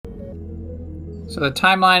So the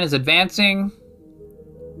timeline is advancing.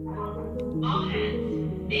 All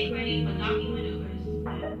hands, make ready for docking maneuvers.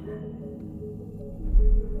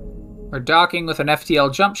 We're docking with an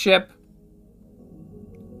FTL jump ship.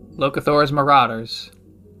 Locathor's Marauders.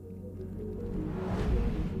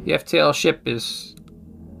 The FTL ship is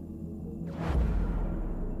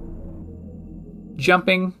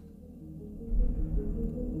jumping.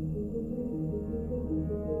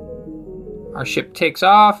 Our ship takes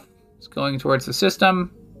off. It's going towards the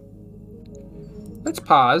system. Let's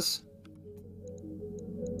pause.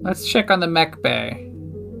 Let's check on the mech bay.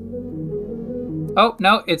 Oh,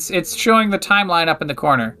 no, it's showing the timeline up in the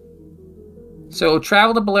corner. So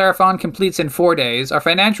travel to Bellerophon completes in 4 days. Our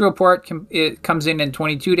financial report it comes in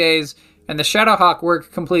 22 days. And the Shadowhawk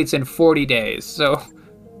work completes in 40 days. So,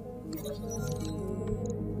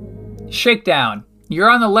 Shakedown. You're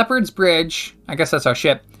on the Leopard's Bridge. I guess that's our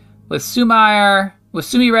ship. With Sumire,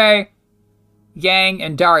 Yang,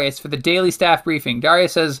 and Darius for the daily staff briefing.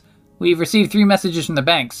 Darius says, we've received 3 messages from the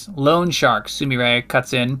banks. Loan sharks, Sumire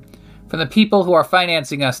cuts in. From the people who are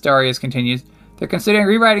financing us, Darius continues. They're considering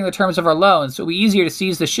rewriting the terms of our loans, so it'll be easier to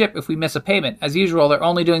seize the ship if we miss a payment. As usual, they're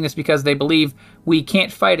only doing this because they believe we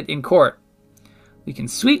can't fight it in court. We can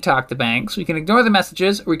sweet talk the banks, we can ignore the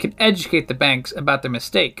messages, or we can educate the banks about their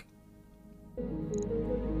mistake.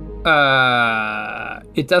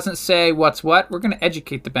 It doesn't say what's what. We're going to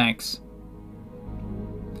educate the banks.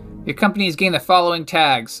 Your company has gained the following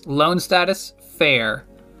tags. Loan status, fair.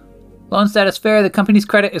 Loan status, fair. The company's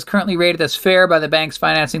credit is currently rated as fair by the banks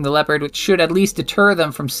financing the Leopard, which should at least deter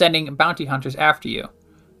them from sending bounty hunters after you.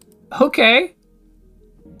 Okay.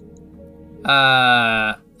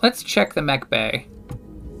 Let's check the mech bay.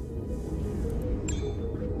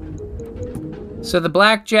 So the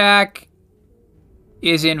Blackjack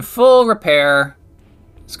is in full repair.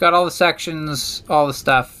 It's got all the sections, all the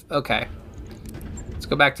stuff. Okay. Let's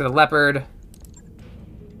go back to the Leopard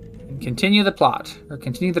and continue the plot, or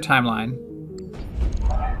continue the timeline.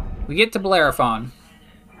 We get to Bellerophon.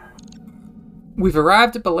 We've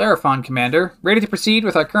arrived at Bellerophon, Commander. Ready to proceed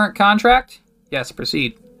with our current contract? Yes,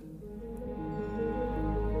 proceed.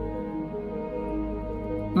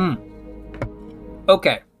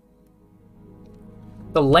 Okay.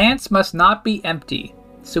 The Lance must not be empty,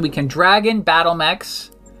 so we can drag in battle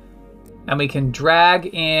mechs, and we can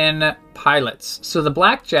drag in pilots. So the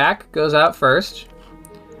Blackjack goes out first,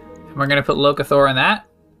 and we're going to put Locathor in that.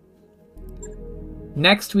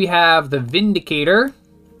 Next we have the Vindicator,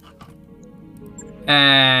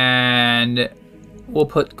 and we'll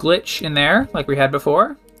put Glitch in there, like we had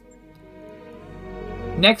before.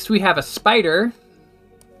 Next we have a Spider,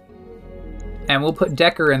 and we'll put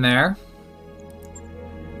Decker in there.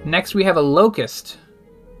 Next we have a Locust.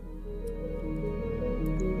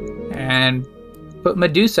 And put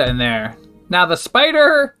Medusa in there. Now the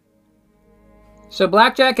Spider... So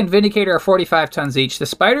Blackjack and Vindicator are 45 tons each. The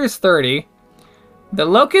Spider is 30. The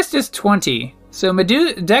Locust is 20. So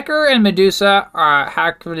Decker and Medusa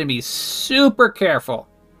are going to be super careful.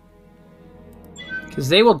 Because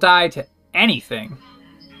they will die to anything.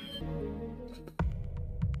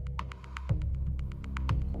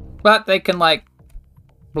 But they can, like,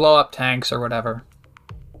 blow up tanks or whatever.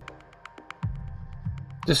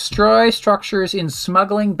 Destroy structures in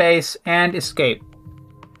smuggling base and escape.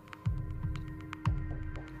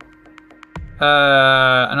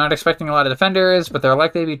 I'm not expecting a lot of defenders, but there are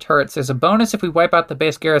likely to be turrets. There's a bonus if we wipe out the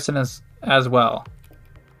base garrison as well.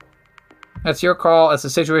 That's your call as the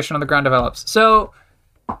situation on the ground develops. So,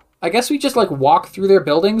 I guess we just, like, walk through their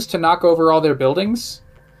buildings to knock over all their buildings.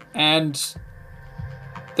 And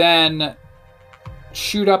then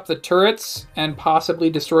shoot up the turrets and possibly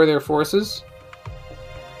destroy their forces.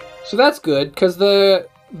 So that's good, because the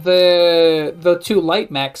 2 light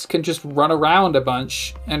mechs can just run around a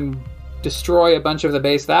bunch and destroy a bunch of the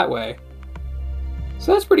base that way.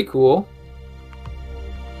 So that's pretty cool.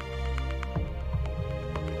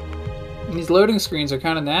 And these loading screens are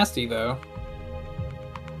kind of nasty, though.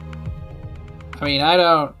 I mean, I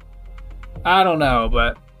don't know,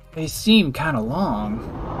 but they seem kind of long.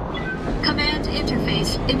 Command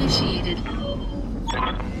interface initiated.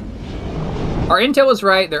 Our intel was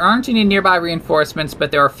right. There aren't any nearby reinforcements,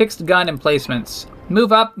 but there are fixed gun emplacements.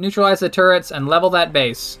 Move up, neutralize the turrets, and level that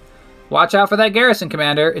base. Watch out for that garrison,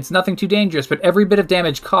 Commander. It's nothing too dangerous, but every bit of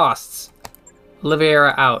damage costs.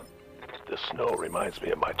 Oliveira out. The snow reminds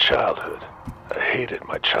me of my childhood. I hated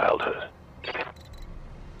my childhood.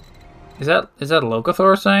 Is that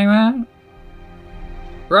Locathor saying that?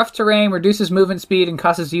 Rough terrain reduces movement speed and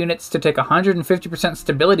causes units to take 150%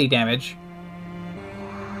 stability damage.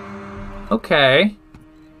 Okay.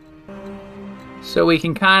 So we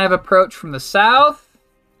can kind of approach from the south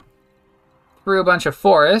through a bunch of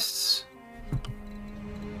forests.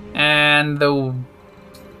 And the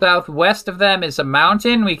southwest of them is a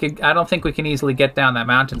mountain. I don't think we can easily get down that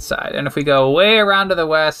mountainside. And if we go way around to the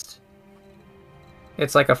west,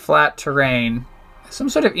 it's like a flat terrain. Some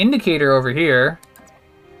sort of indicator over here.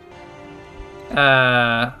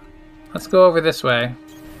 Let's go over this way.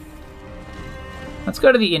 Let's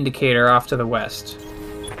go to the indicator off to the west.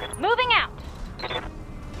 Moving out.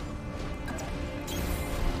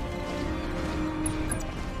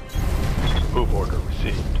 Move order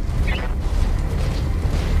received.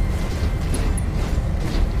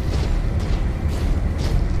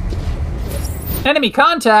 Enemy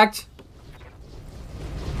contact!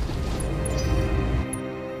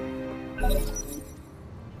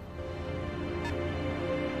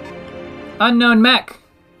 Unknown mech.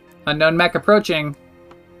 Unknown mech approaching.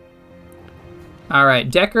 Alright,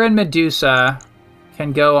 Decker and Medusa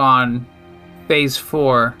can go on phase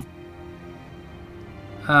 4.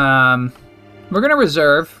 We're gonna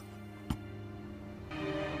reserve.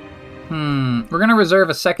 We're gonna reserve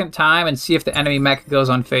a second time and see if the enemy mech goes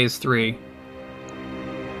on phase 3.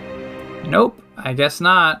 Nope, I guess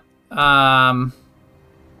not. Alright,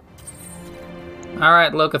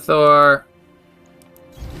 Locathor.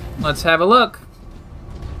 Let's have a look.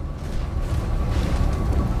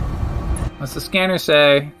 What's the scanner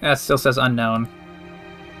say? That still says unknown.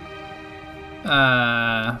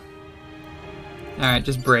 Alright,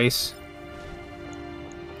 just brace.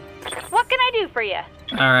 What can I do for you?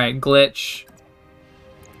 Alright, glitch.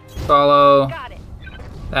 Follow Got it.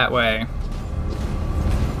 that way.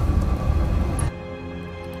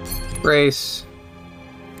 Brace.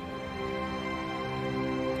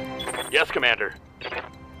 Yes, Commander.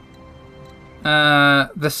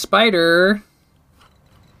 The spider.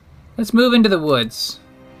 Let's move into the woods.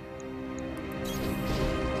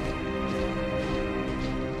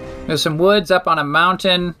 There's some woods up on a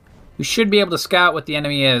mountain. We should be able to scout what the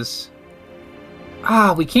enemy is.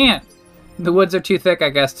 Ah, we can't. The woods are too thick, I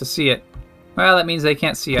guess, to see it. Well, that means they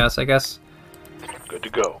can't see us, I guess. Good to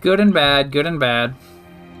go. Good and bad, good and bad.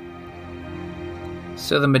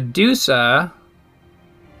 So the Medusa...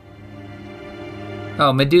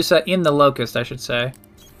 Oh, Medusa in the Locust, I should say.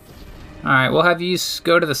 Alright, we'll have you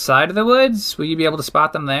go to the side of the woods. Will you be able to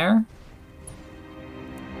spot them there?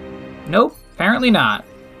 Nope, apparently not.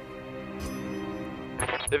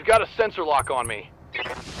 They've got a sensor lock on me.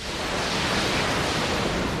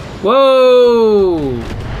 Whoa!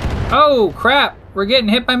 Oh, crap! We're getting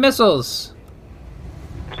hit by missiles.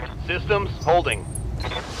 Systems holding.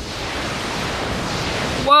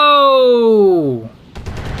 Whoa!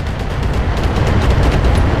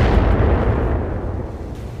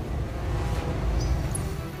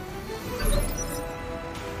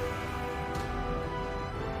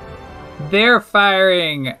 They're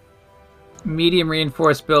firing medium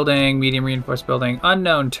reinforced building,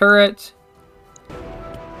 unknown turret.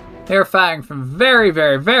 They're firing from very,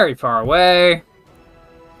 very, very far away.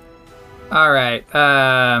 Alright,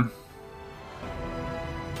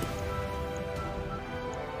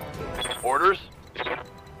 Orders?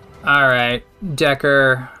 Alright,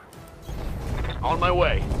 Decker. On my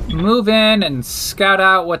way. Move in and scout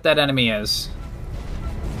out what that enemy is.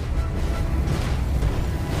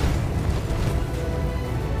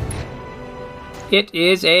 It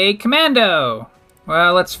is a commando.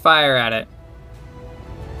 Well, let's fire at it.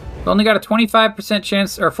 We've only got a 25%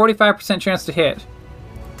 chance, or 45% chance to hit.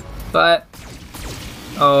 But,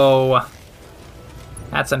 oh,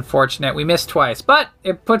 that's unfortunate. We missed twice, but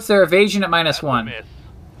it puts their evasion at -1. Miss.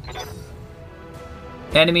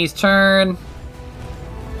 Enemy's turn.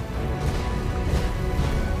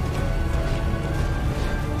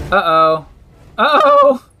 Uh-oh.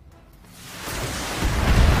 Uh-oh!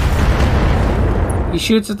 He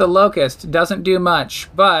shoots at the Locust. Doesn't do much,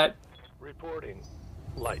 but... Reporting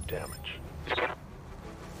light damage.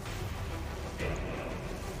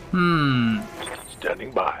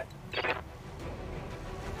 Standing by.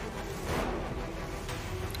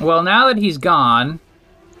 Well, now that he's gone,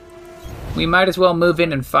 we might as well move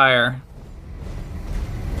in and fire.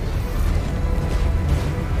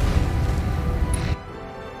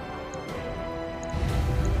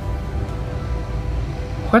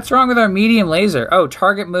 What's wrong with our medium laser? Oh,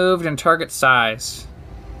 target moved and target size.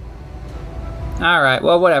 Alright,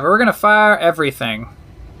 well, whatever. We're gonna fire everything.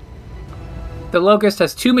 The Locust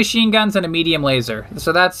has 2 machine guns and a medium laser.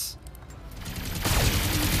 So that's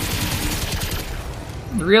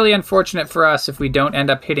really unfortunate for us if we don't end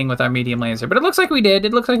up hitting with our medium laser. But it looks like we did.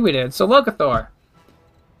 It looks like we did. So Locathor,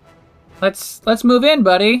 let's move in,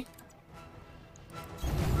 buddy.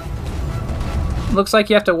 Looks like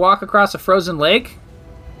you have to walk across a frozen lake.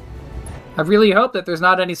 I really hope that there's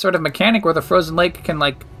not any sort of mechanic where the frozen lake can,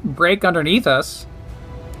 like, break underneath us.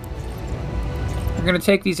 We're gonna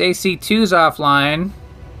take these AC-2s offline.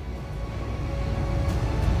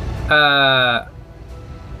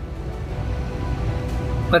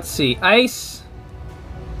 Let's see. Ice.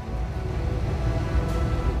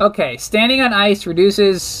 Okay, standing on ice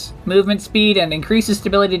reduces movement speed and increases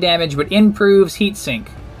stability damage, but improves heat sink.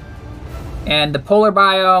 And the polar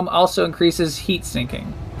biome also increases heat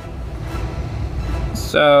sinking.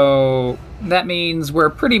 So that means we're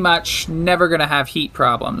pretty much never going to have heat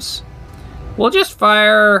problems. We'll just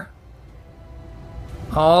fire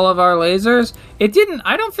all of our lasers. It didn't...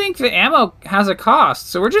 I don't think the ammo has a cost,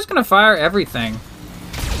 so we're just going to fire everything.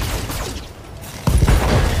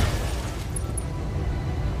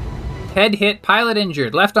 Head hit, pilot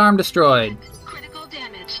injured, left arm destroyed. Critical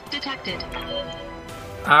damage detected.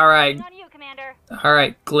 Alright. On you, Commander.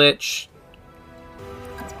 Alright, Glitch.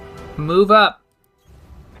 Move up.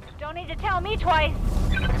 Don't need to tell me twice.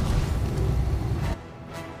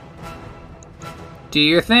 Do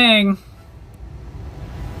your thing.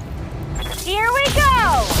 Here we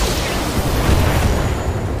go!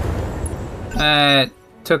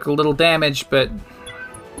 Took a little damage, but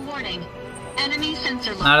Warning. Enemy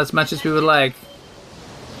sensor lock. not as much as we would like.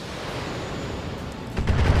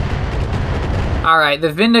 Alright,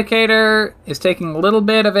 the Vindicator is taking a little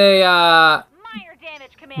bit of a Minor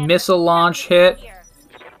damage, Commander. missile launch hit. Here.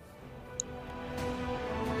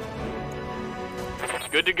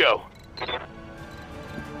 Good to go.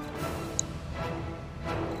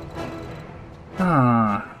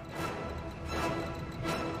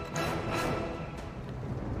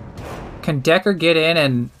 Can Decker get in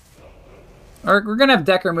and... Or we're gonna have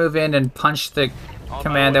Decker move in and punch the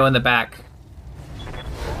commando in the back.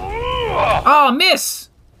 Oh, miss!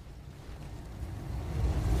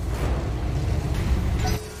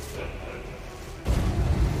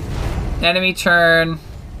 Enemy turn.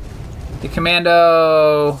 The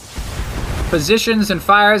commando positions and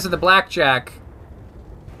fires at the blackjack.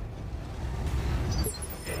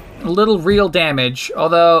 A little real damage,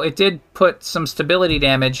 although it did put some stability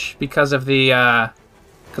damage because of the,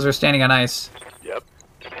 because we're standing on ice. Yep.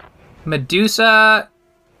 Medusa.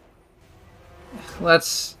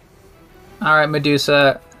 Let's... Alright,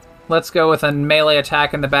 Medusa. Let's go with a melee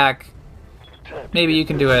attack in the back. Maybe you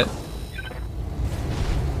can do it.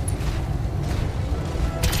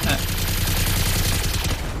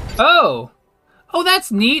 Oh! Oh,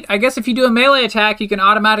 that's neat. I guess if you do a melee attack, you can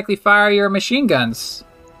automatically fire your machine guns.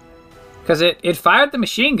 Because it fired the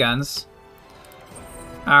machine guns.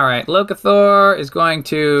 Alright, Locathor is going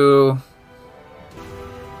to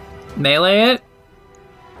melee it?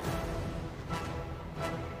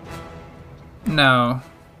 No.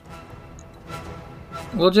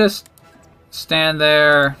 We'll just stand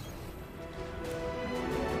there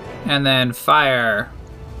and then fire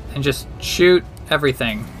and just shoot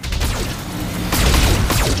everything.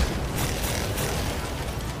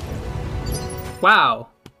 Wow.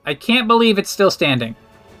 I can't believe it's still standing.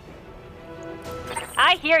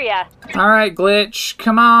 I hear ya. Alright, Glitch,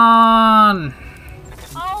 come on!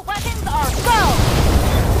 All weapons are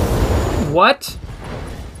go! What?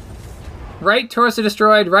 Right torso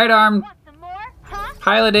destroyed, right arm Want some more? Huh?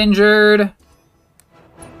 pilot injured.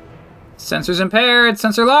 Sensors impaired,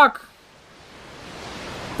 sensor lock.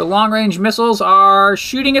 The long-range missiles are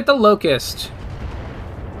shooting at the Locust.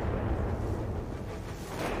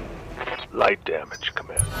 Light damage,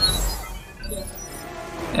 Commander.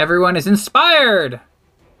 Everyone is inspired!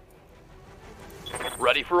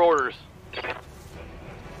 Ready for orders.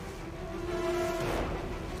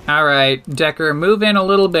 Alright, Decker, move in a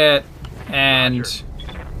little bit and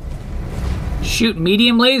shoot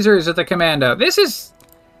medium lasers at the commando. This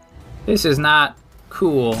is not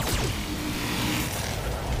cool.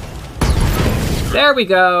 There we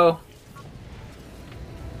go.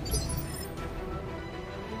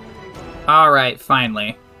 Alright,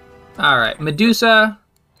 finally. Alright, Medusa.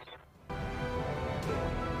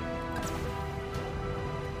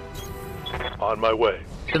 On my way.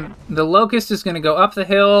 The Locust is going to go up the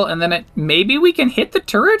hill, and then maybe we can hit the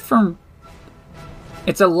turret from...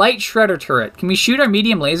 It's a light shredder turret. Can we shoot our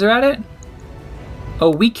medium laser at it?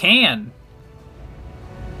 Oh, we can.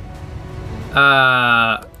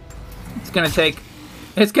 It's going to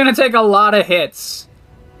take a lot of hits.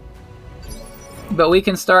 But we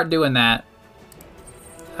can start doing that.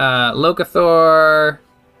 Locathor...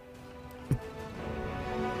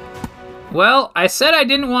 Well, I said I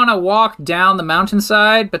didn't want to walk down the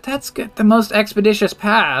mountainside, but that's the most expeditious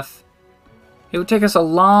path. It would take us a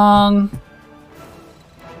long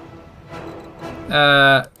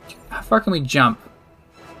How far can we jump?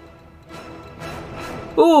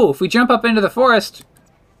 Ooh, if we jump up into the forest,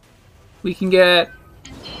 we can get...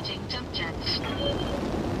 Engaging jump jets.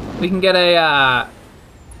 We can get a,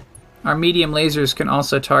 our medium lasers can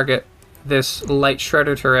also target this light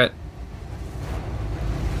shredder turret.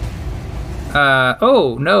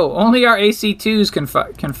 Oh, no, only our AC-2s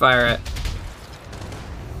can fire it.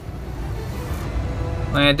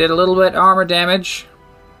 And it did a little bit armor damage.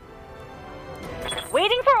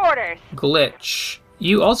 Waiting for orders. Glitch.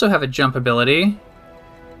 You also have a jump ability.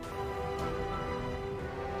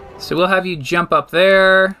 So we'll have you jump up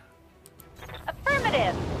there.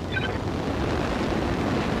 Affirmative.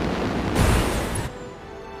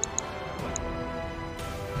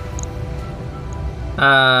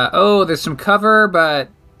 Oh, there's some cover, but...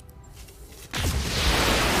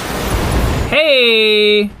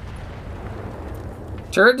 Hey!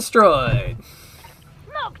 Turret destroyed.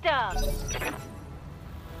 Smoked 'em.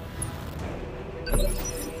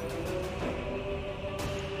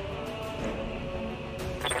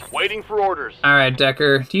 Waiting for orders. Alright,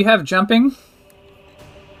 Decker. Do you have jumping?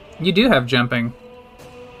 You do have jumping.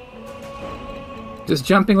 Does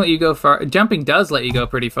jumping let you go far? Jumping does let you go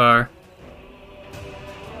pretty far.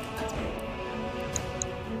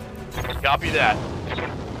 Copy that.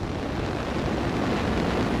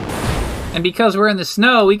 And because we're in the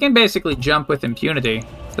snow, we can basically jump with impunity.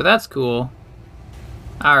 So that's cool.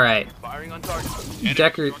 Alright. Firing on target.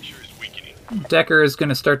 Decker, Structure is weakening. Decker is going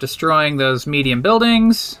to start destroying those medium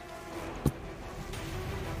buildings.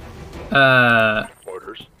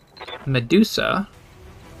 Orders. Medusa.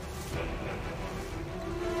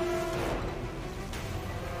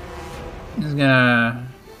 Is gonna...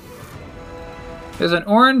 There's an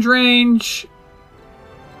orange range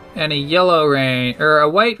and a yellow range, or a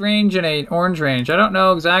white range and an orange range. I don't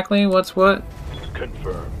know exactly what's what,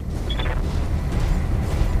 Confirmed.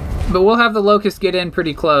 but we'll have the Locust get in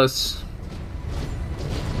pretty close.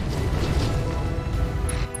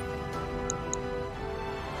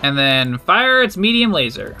 And then fire its medium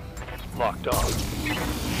laser. Locked on.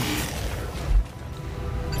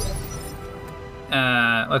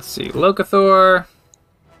 Let's see, Locathor.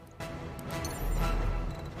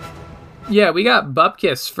 Yeah, we got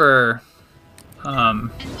Bupkis for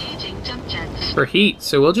Engaging jump jets. for heat,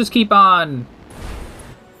 so we'll just keep on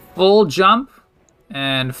full jump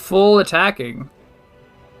and full attacking.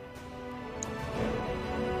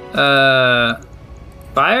 Fire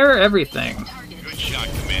everything. Good shot,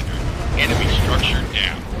 Commander. Enemy structure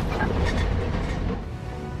down.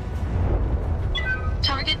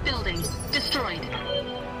 Target building destroyed.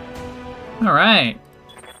 All right,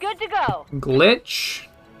 Good to go. glitch.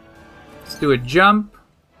 Let's do a jump.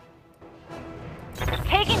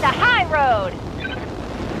 Taking the high road.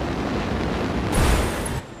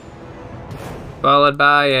 Followed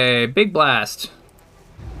by a big blast.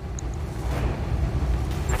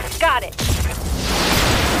 Got it.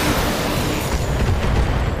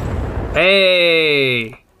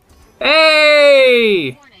 Hey!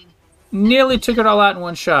 Hey! Warning. Nearly took it all out in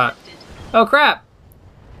one shot. Oh crap!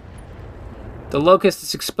 The Locust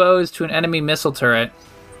is exposed to an enemy missile turret.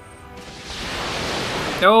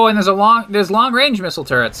 Oh, and there's long range missile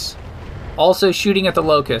turrets. Also shooting at the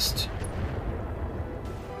Locust.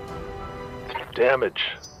 Damage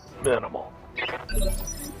minimal.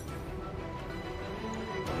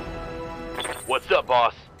 What's up,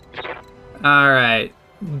 boss? Alright.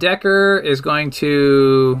 Decker is going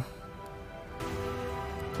to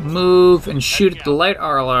move and shoot at the light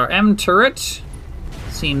RLRM turret.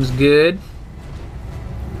 Seems good.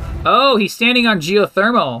 Oh, he's standing on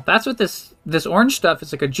geothermal. That's what this orange stuff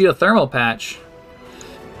is, like a geothermal patch.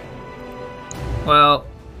 Well,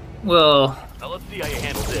 Now let's see how you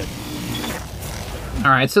handle this.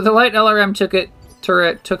 alright, so the light LRM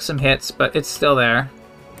turret took some hits, but it's still there.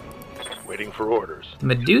 Waiting for orders.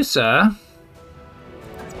 Medusa.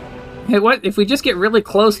 Hey, what if we just get really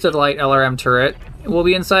close to the light LRM turret? We'll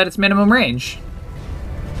be inside its minimum range,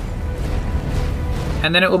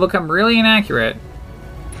 and then it will become really inaccurate.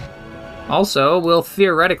 Also, we'll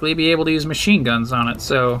theoretically be able to use machine guns on it.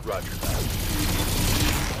 So, Roger that.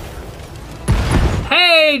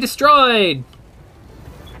 hey, destroyed.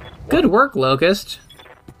 Good work, Locust.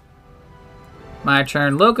 My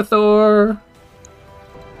turn, Locathor.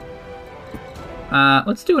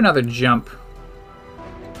 Let's do another jump.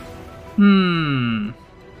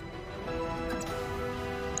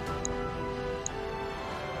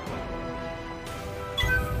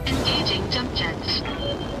 Engaging jump jets.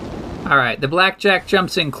 Alright, the Blackjack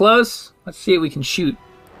jumps in close. Let's see if we can shoot.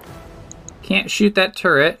 Can't shoot that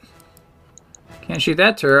turret. Can't shoot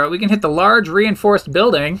that turret. We can hit the large reinforced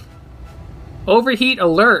building. overheat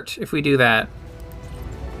alert if we do that.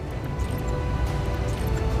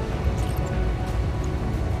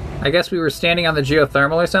 I guess we were standing on the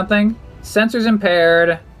geothermal or something. Sensors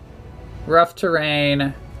impaired. Rough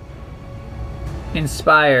terrain.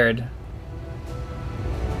 Inspired.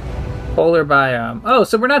 Polar biome. Oh,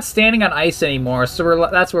 so we're not standing on ice anymore, so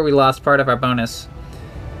that's where we lost part of our bonus.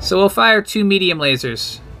 So we'll fire 2 medium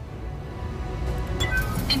lasers.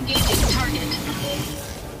 Engaging target.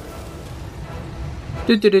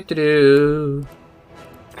 Do.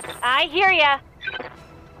 I hear ya.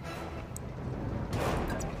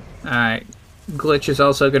 Alright. Glitch is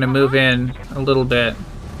also going to move in a little bit.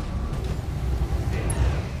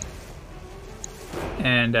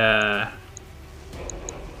 And,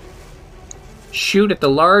 shoot at the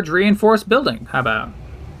large reinforced building. How about?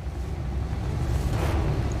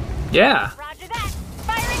 Yeah. Roger that.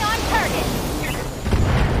 Firing on target.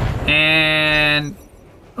 And...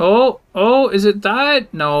 Oh, is it died?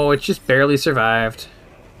 No, it just barely survived.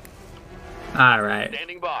 Alright.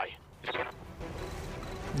 Standing by.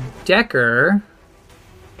 Decker.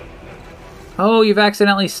 Oh, you've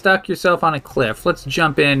accidentally stuck yourself on a cliff. Let's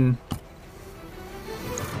jump in.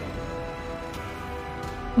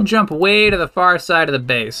 We'll jump way to the far side of the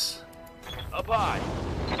base. Up high.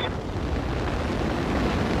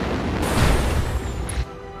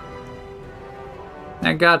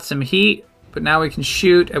 That got some heat, but now we can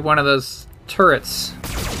shoot at one of those turrets.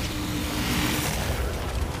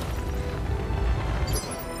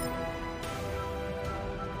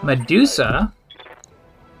 Medusa?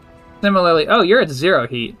 Similarly, oh, you're at 0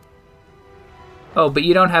 heat. Oh, but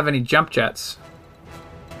you don't have any jump jets.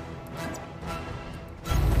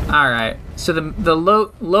 Alright, so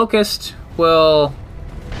the Locust will...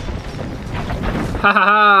 Ha ha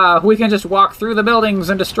ha! We can just walk through the buildings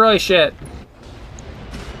and destroy shit!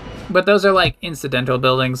 But those are like incidental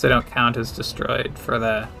buildings, they don't count as destroyed for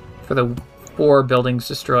the 4 buildings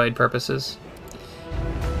destroyed purposes.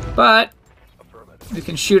 But we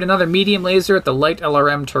can shoot another medium laser at the light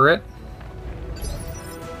LRM turret.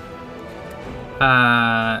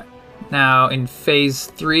 Now in phase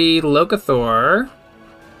 3 Locathor.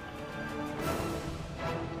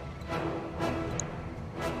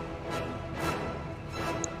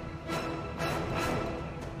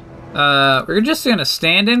 We're just gonna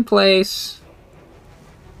stand in place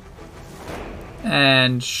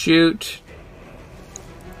and shoot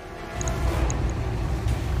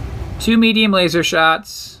 2 medium laser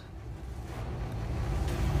shots.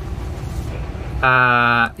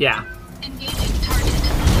 Yeah. Engaging target.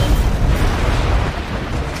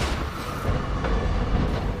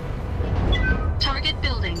 Target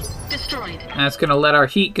building destroyed. That's gonna let our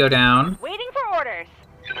heat go down. Waiting for orders.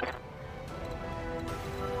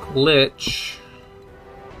 Glitch.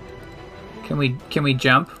 Can we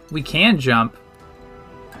jump? We can jump.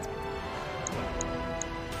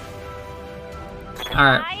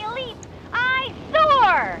 Alright. I leap. I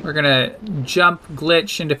soar. We're gonna jump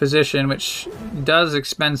Glitch into position, which does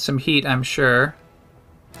expend some heat, I'm sure.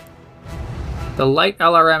 The light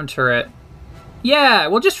LRM turret. Yeah,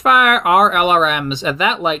 we'll just fire our LRMs at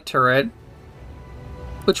that light turret,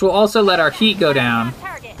 which will also let our heat go down.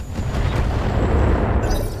 Target.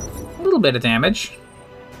 A little bit of damage.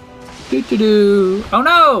 Doo-doo-doo. Oh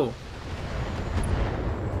no!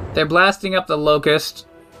 They're blasting up the Locust,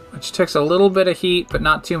 which takes a little bit of heat, but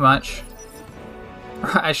not too much.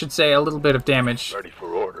 I should say a little bit of damage, Ready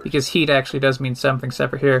for orders. because heat actually does mean something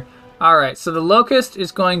separate here. Alright, so the Locust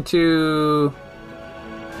is going to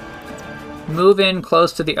move in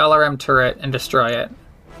close to the LRM turret and destroy it.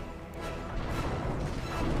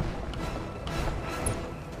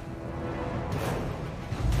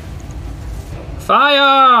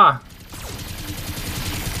 Fire!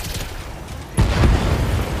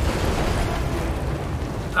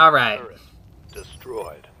 Alright, Turret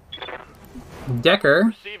destroyed. Decker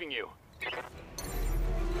Receiving you.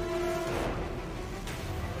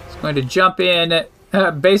 is going to jump in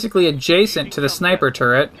basically adjacent to the sniper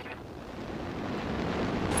turret.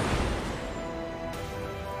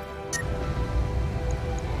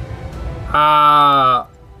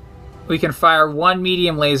 We can fire 1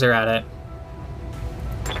 medium laser at it,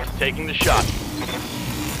 Taking the shot.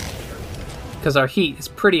 because our heat is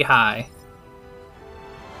pretty high.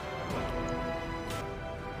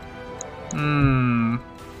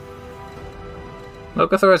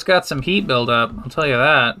 Locathor's got some heat buildup, I'll tell you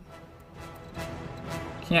that.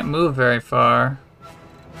 Can't move very far.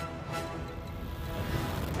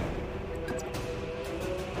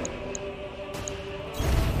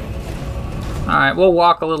 Alright, we'll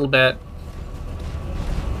walk a little bit.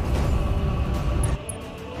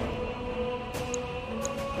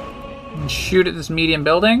 And shoot at this medium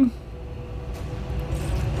building.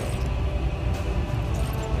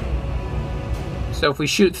 So if we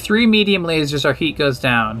shoot 3 medium lasers, our heat goes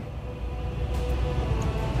down.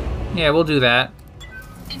 Yeah, we'll do that.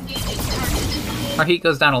 Engaging target. Our heat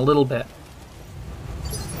goes down a little bit.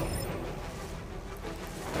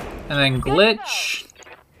 And then glitch.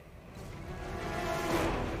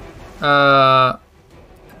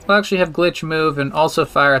 We'll actually have glitch move and also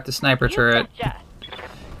fire at the sniper turret. Betcha.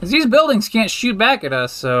 Because these buildings can't shoot back at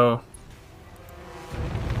us, so...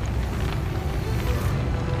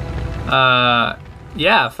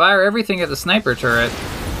 yeah, fire everything at the sniper turret.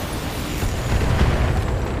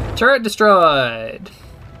 Turret destroyed!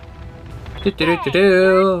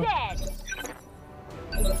 Do-do-do-do-do.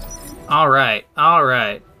 Dead. Alright,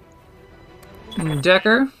 alright.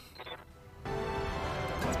 Decker?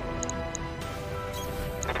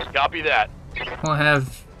 Copy that. We'll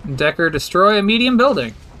have Decker destroy a medium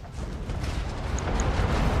building.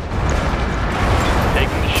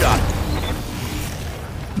 Taking the shot.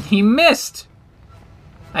 He missed!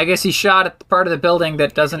 I guess he shot at the part of the building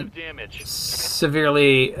that doesn't Damage.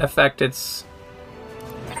 severely affect its...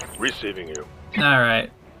 Receiving you.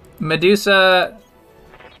 Alright. Medusa...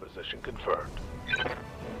 Position confirmed.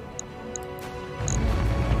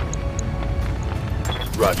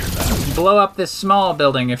 Roger that. blow up this small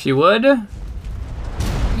building, if you would.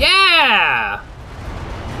 Yeah!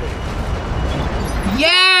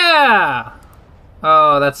 Yeah!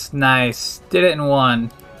 Oh, that's nice. Did it in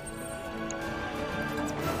one.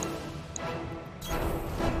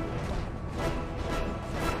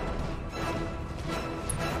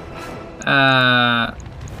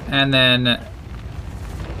 And then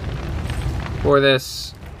for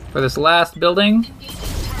this last building,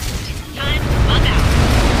 Time to bug out.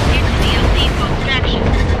 CLC for extraction.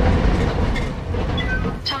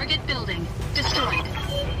 Target building destroyed.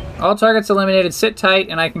 all targets eliminated. Sit tight,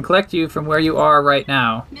 and I can collect you from where you are right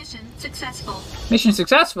now. Mission successful. Mission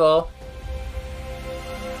successful.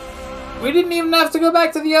 We didn't even have to go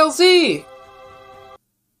back to the LZ.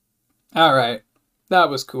 All right, that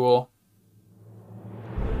was cool.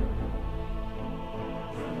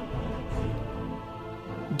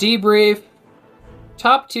 Debrief.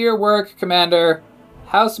 Top tier work, Commander.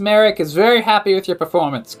 House Merrick is very happy with your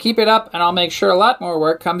performance. Keep it up, and I'll make sure a lot more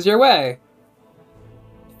work comes your way.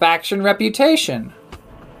 Faction reputation.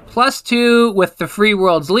 +2 with the Free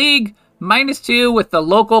Worlds League, -2 with the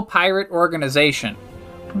local pirate organization.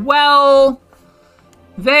 Well,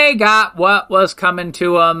 they got what was coming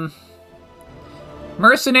to them.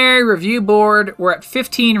 Mercenary Review Board, we're at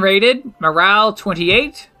 15 rated, morale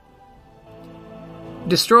 28.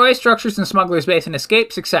 Destroy structures in Smuggler's Base and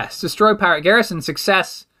escape, success. Destroy pirate garrison,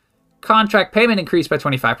 success. Contract payment increased by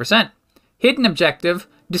 25%. Hidden objective,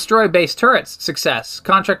 destroy base turrets, success.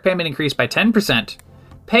 Contract payment increased by 10%.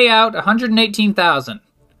 Payout, 118,000.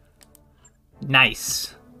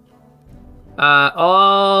 Nice.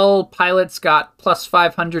 All pilots got plus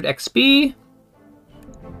 500 XP.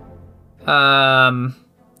 The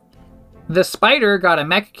Spider got a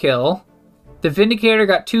mech kill. The Vindicator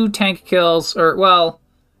got 2 tank kills, or, well,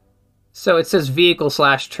 so it says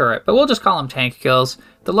vehicle/turret, but we'll just call them tank kills.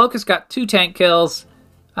 The Locust got 2 tank kills.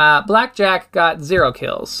 Blackjack got 0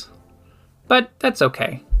 kills. But that's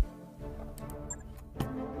okay.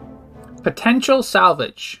 Potential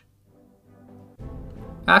salvage.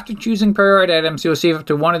 After choosing priority items, you'll receive up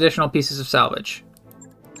to 1 additional pieces of salvage.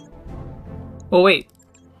 Oh, wait.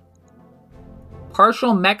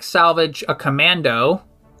 Partial mech salvage a commando.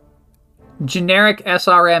 Generic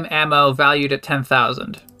SRM ammo valued at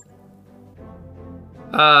 10,000.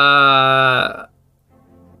 I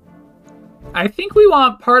think we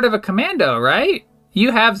want part of a commando, right?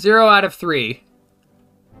 You have 0 out of 3.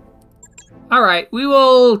 Alright, we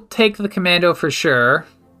will take the commando for sure.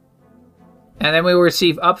 And then we will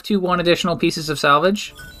receive up to 1 additional pieces of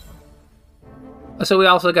salvage. So we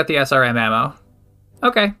also got the SRM ammo.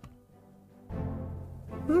 Okay.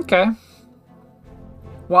 Okay.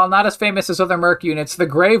 While not as famous as other Merc units, the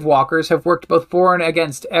Grave Walkers have worked both for and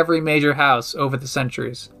against every major house over the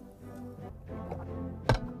centuries.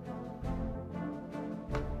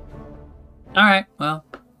 Alright, well.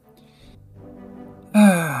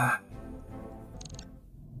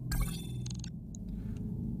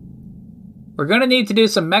 We're gonna need to do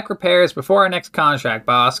some mech repairs before our next contract,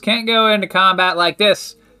 boss. Can't go into combat like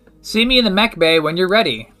this. See me in the mech bay when you're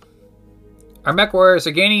ready. Our mech warriors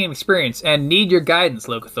are gaining experience and need your guidance,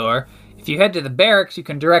 Locathor. If you head to the barracks, you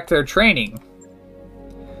can direct their training.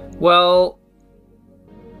 Well,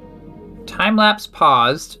 time-lapse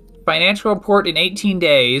paused. Financial report in 18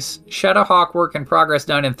 days. Shadowhawk work in progress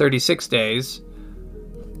done in 36 days.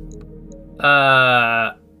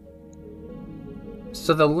 So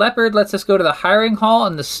the Leopard lets us go to the hiring hall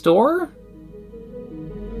and the store?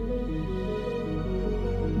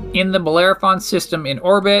 In the Bellerophon system in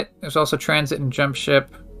orbit. There's also transit and jump ship.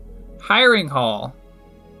 Hiring hall.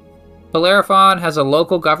 Bellerophon has a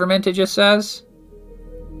local government, it just says.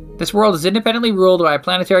 This world is independently ruled by a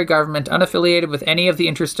planetary government unaffiliated with any of the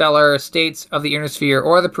interstellar states of the inner sphere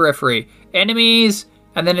or the periphery. Enemies,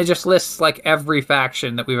 and then it just lists like every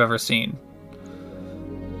faction that we've ever seen.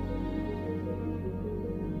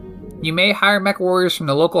 You may hire mech warriors from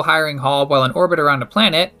the local hiring hall while in orbit around a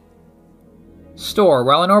planet. Store.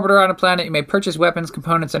 While in orbit around a planet, you may purchase weapons,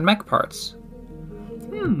 components, and mech parts.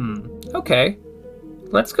 Okay.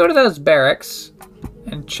 Let's go to those barracks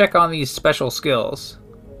and check on these special skills.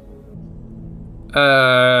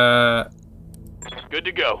 Good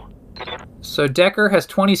to go. So Decker has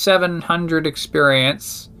 2,700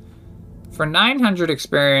 experience. For 900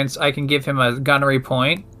 experience, I can give him a gunnery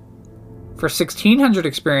point. For 1,600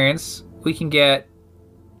 experience, we can get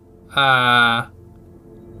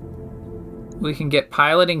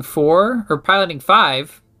piloting 4 or piloting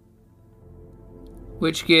 5,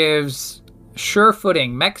 which gives sure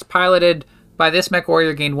footing. Mechs piloted by this mech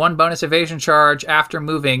warrior gain 1 bonus evasion charge after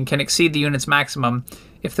moving, can exceed the unit's maximum.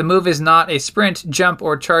 If the move is not a sprint, jump,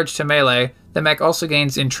 or charge to melee, the mech also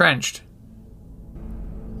gains entrenched.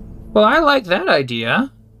 Well, I like that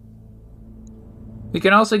idea. We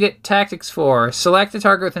can also get Tactics 4. Select the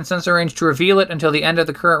target within sensor range to reveal it until the end of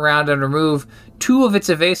the current round and remove 2 of its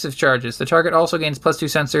evasive charges. The target also gains +2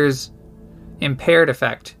 sensors impaired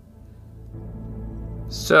effect.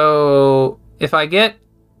 So, if I get...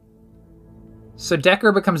 So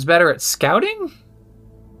Decker becomes better at scouting?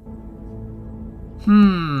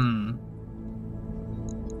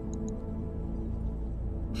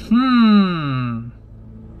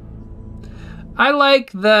 I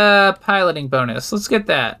like the piloting bonus. Let's get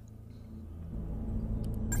that.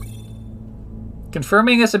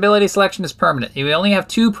 Confirming this ability selection is permanent. You only have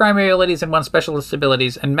 2 primary abilities and 1 specialist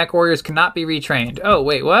abilities, and mech warriors cannot be retrained. Oh,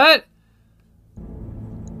 wait, what?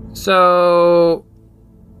 So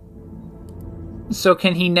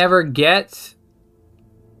can he never get...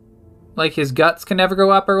 Like, his guts can never go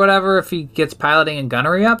up or whatever if he gets piloting and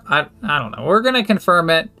gunnery up? I don't know. We're going to confirm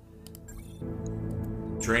it.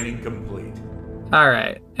 Training complete.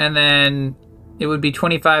 Alright, and then it would be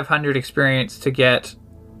 2,500 experience to get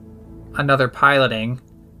another piloting.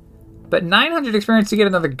 But 900 experience to get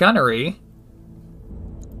another gunnery.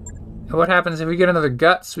 And what happens if we get another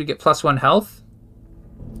guts? We get +1 health.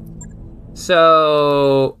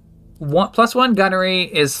 So... +1 gunnery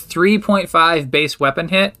is 3.5 base weapon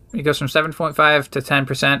hit. It goes from 7.5 to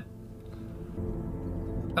 10%.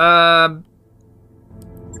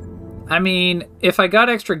 I mean, if I got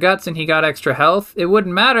extra guts and he got extra health, it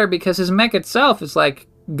wouldn't matter because his mech itself is like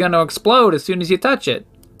gonna explode as soon as you touch it.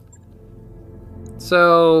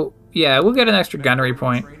 So, yeah, we'll get an extra gunnery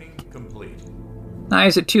point. Training complete. Now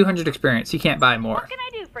he's at 200 experience. He can't buy more. What can I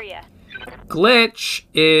do for you? Glitch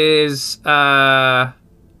is,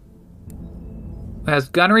 has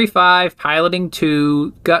gunnery 5, piloting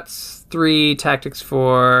 2, guts 3, tactics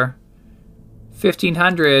 4,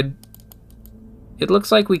 1,500. It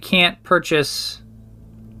looks like we can't purchase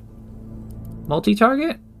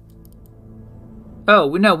multi-target?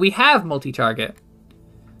 Oh, no, we have multi-target.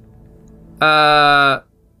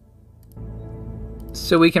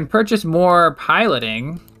 So we can purchase more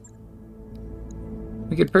piloting.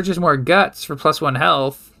 We could purchase more guts for +1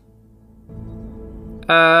 health.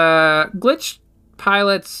 Glitch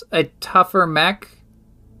pilots a tougher mech.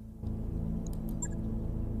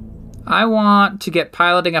 I want to get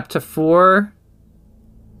piloting up to 4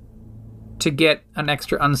 to get an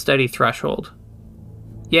extra unsteady threshold.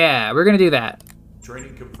 Yeah, we're gonna do that.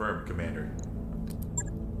 Training confirmed, Commander.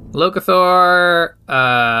 Locathor,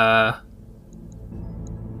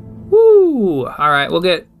 woo! Alright, we'll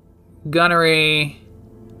get gunnery.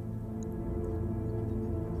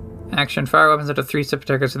 Action, fire weapons up to 3 separate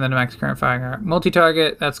targets and then max current firing arc.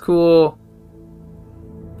 Multi-target, that's cool.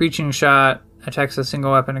 Breaching shot, attacks a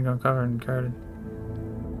single weapon and go covered and guarded.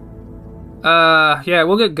 Yeah,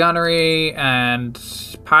 we'll get gunnery and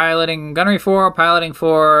piloting. Gunnery 4, piloting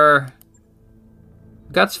 4.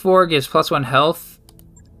 Guts 4 gives +1 health.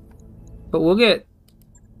 But we'll get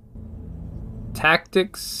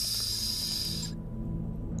tactics.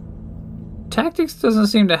 Tactics doesn't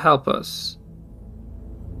seem to help us.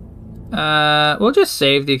 We'll just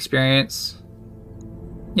save the experience.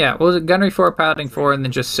 Yeah, we'll do gunnery 4, piloting 4, and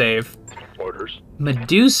then just save. Orders.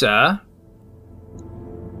 Medusa.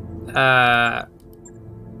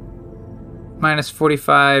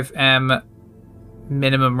 -45 M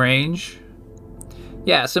minimum range.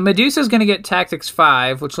 Yeah, so Medusa's going to get Tactics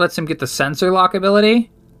 5, which lets him get the sensor lock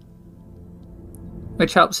ability,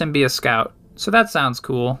 which helps him be a scout. So that sounds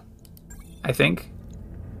cool, I think.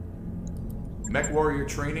 Mech warrior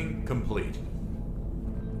training complete.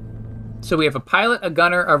 So we have a pilot, a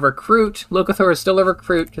gunner, a recruit. Locathor is still a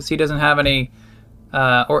recruit because he doesn't have any...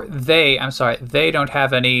 they don't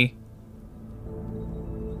have any...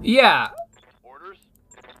 Yeah. Orders?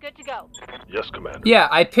 Good to go. Yes, Commander. Yeah,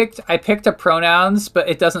 I picked the pronouns, but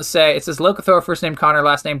it doesn't say. It says Locathor, first name Connor,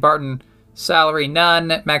 last name Barton, salary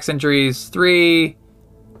none, max injuries 3.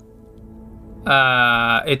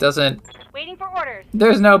 It doesn't. Waiting for orders.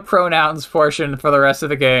 There's no pronouns portion for the rest of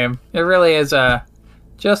the game. It really is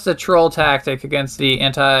just a troll tactic against the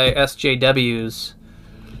anti-SJWs.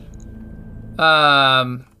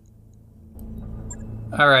 All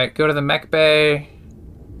right, go to the mech bay.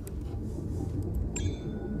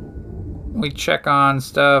 We check on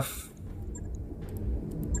stuff.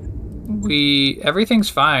 Everything's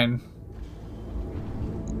fine.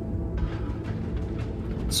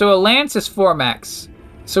 So a Lance is 4 mechs.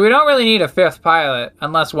 So we don't really need a 5th pilot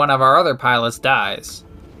unless one of our other pilots dies.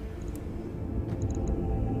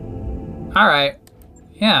 Alright.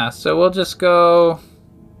 Yeah, so we'll just go...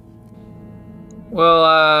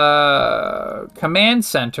 Well, command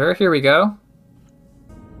center. Here we go.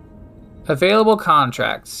 Available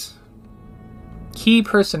contracts. Key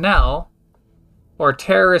personnel or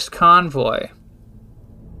terrorist convoy.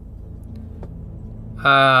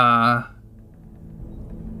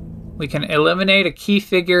 We can eliminate a key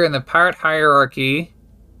figure in the pirate hierarchy.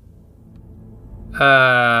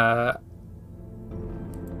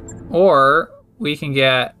 Or we can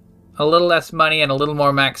get a little less money and a little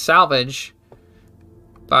more max salvage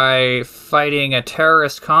by fighting a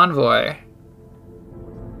terrorist convoy.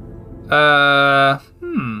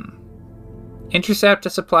 Intercept a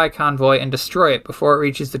supply convoy and destroy it before it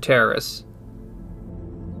reaches the terrorists.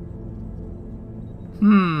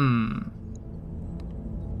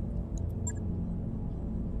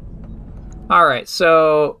 Alright,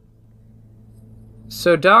 so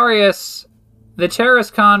Darius, the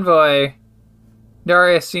terrorist convoy,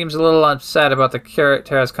 Darius seems a little upset about the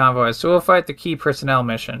terrorist convoy, so we'll fight the key personnel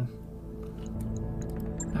mission.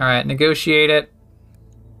 Alright, negotiate it.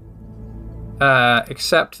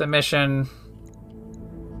 Accept the mission.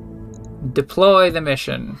 Deploy the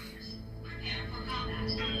mission.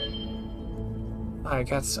 I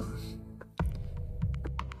got some.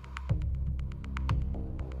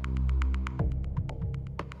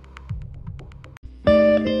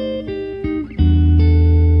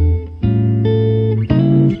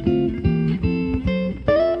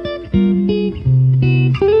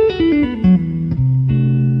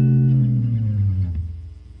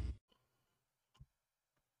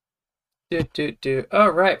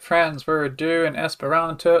 All right, friends, we're doing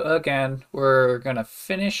Esperanto again. We're gonna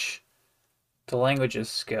finish the languages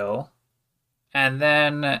skill, and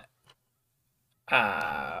then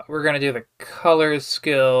we're gonna do the colors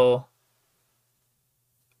skill.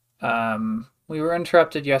 We were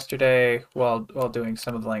interrupted yesterday while doing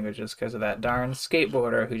some of the languages because of that darn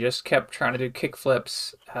skateboarder who just kept trying to do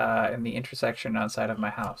kickflips in the intersection outside of my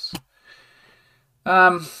house.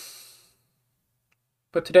 But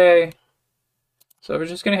today. So we're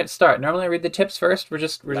just gonna hit start. Normally I read the tips first. We're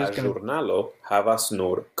just gonna. Ĵurnalo havas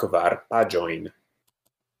nur kvar paĝojn.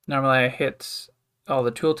 Normally I hit all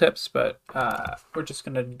the tooltips, but we're just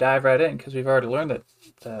gonna dive right in because we've already learned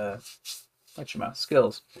the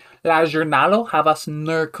skills. La ĵurnalo havas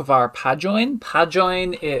nur kvar paĝojn.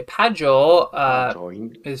 Paĝo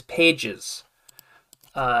is pages.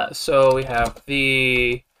 So we have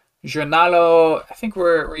the ĵurnalo. I think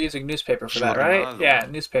we're using newspaper for that, right? Yeah,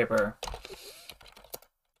 newspaper.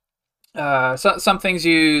 Some things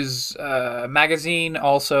use magazine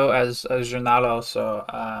also as ĵurnalo, so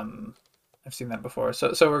I've seen that before.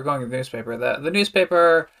 So we're going with the newspaper. The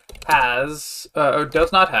newspaper has or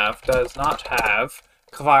does not have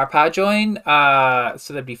kvar paĝojn.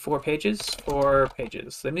 So that'd be 4 pages. 4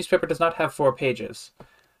 pages. The newspaper does not have 4 pages.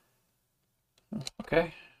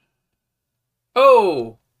 Okay.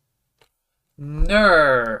 Oh,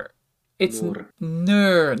 nur. It's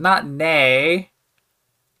nur, not nay.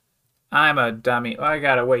 I'm a dummy. I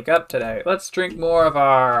gotta wake up today. Let's drink more of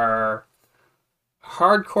our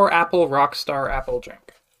hardcore apple rockstar apple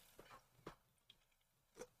drink.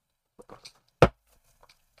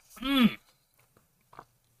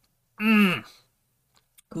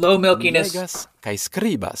 Low milkiness. Legas kaj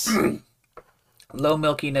skribas. Low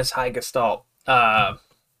milkiness, high gestalt.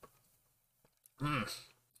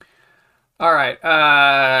 All right.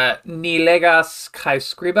 Ni legas kai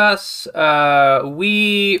scribas.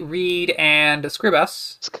 We read and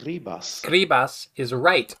scribas. Scribas. Scribas is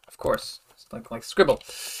write, of course. It's like scribble.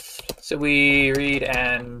 So we read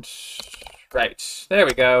and write. There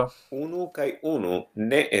we go. Unu kai unu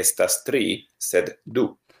ne estas tri, sed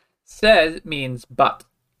du. Sed means but.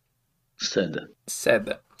 Sed.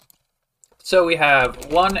 Sed. So we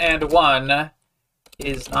have 1 and 1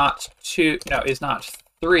 is not 2. No, is not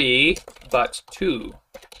 3, but 2.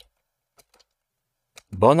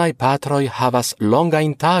 Bonaj patroj havas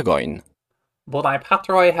longajn tagojn. Bonaj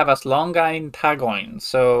patroj havas longajn tagojn.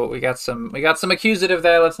 So we got some accusative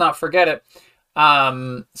there. Let's not forget it.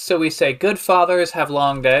 So we say good fathers have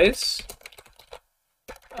long days.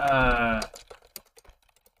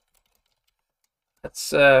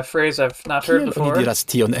 That's a phrase I've not heard before. Kiel oni diras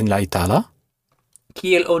tion en la itala?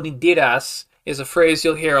 Kiel oni diras is a phrase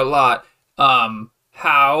you'll hear a lot.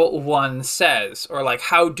 How one says, or like,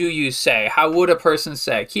 how do you say? How would a person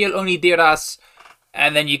say? Kiel oni diras,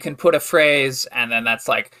 and then you can put a phrase, and then that's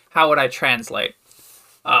like, how would I translate?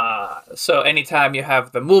 So anytime you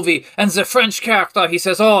have the movie, and the French character, he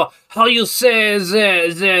says, oh, how you say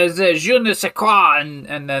the je ne sais quoi,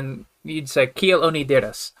 and then you'd say, kiel oni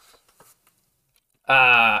diras.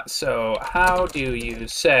 So how do you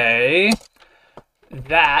say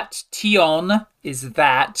that? Tion is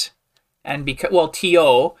that, and because, well,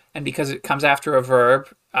 tio, and because it comes after a verb,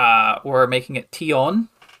 we're making it tion.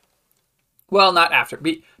 Well, not after,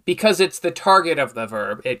 because it's the target of the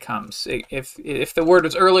verb, it comes. If the word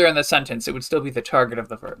was earlier in the sentence, it would still be the target of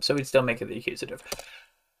the verb, so we'd still make it the accusative.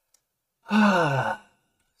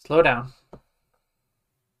 Slow down.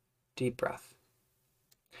 Deep breath.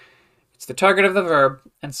 It's the target of the verb,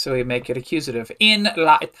 and so we make it accusative. In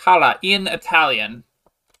la Itala, in Italian.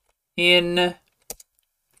 In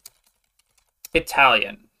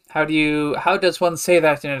Italian. How does one say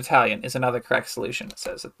that in Italian? Is another correct solution, it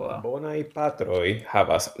says it below. Bonaj patroj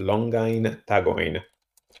havas longajn tagojn.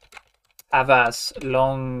 Havas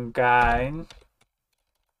longajn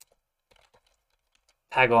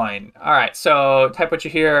tagojn. All right, so type what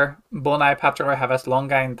you hear. Bonaj patroj havas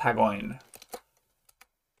longajn tagojn.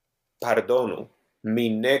 Pardonu, mi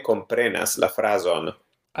ne komprenas la frazon.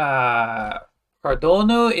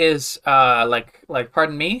 Pardonu is like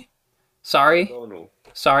pardon me. Sorry. Pardonu.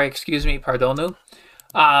 Sorry, excuse me, pardonu.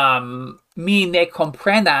 Mi ne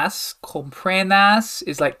comprenas. Comprenas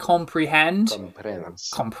is like comprehend. Comprenas.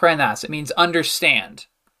 Comprenas. It means understand.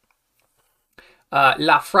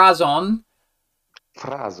 La frazon.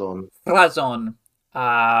 Frazon. Frazon,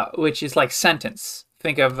 which is like sentence.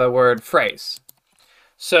 Think of the word phrase.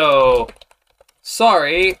 So,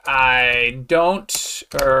 sorry, I don't,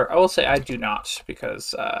 or I will say I do not,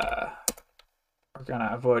 because we're going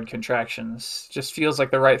to avoid contractions. Just feels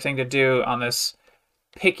like the right thing to do on this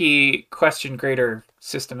picky question grader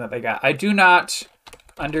system that they got. I do not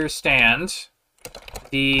understand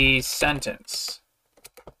the sentence.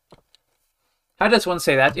 How does one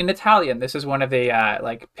say that? In Italian, this is one of the,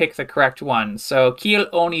 like, pick the correct one. So, kiel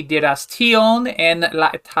oni diras tion en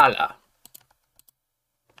la Itala?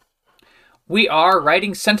 We are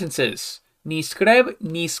writing sentences. Ni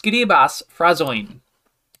skribas frazojn.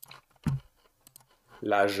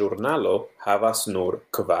 La ĵurnalo havas nur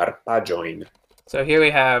 4 paĝojn. So here we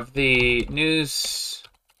have the newspaper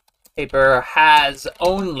has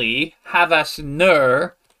only, havas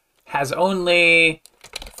nur, has only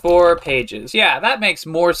 4 pages. Yeah, that makes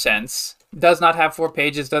more sense. Does not have 4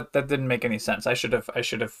 pages. That didn't make any sense. I should have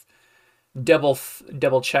double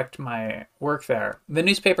checked my work there. The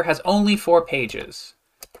newspaper has only 4 pages.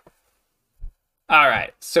 All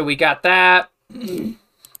right, so we got that.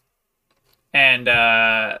 And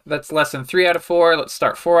that's lesson 3 out of 4. Let's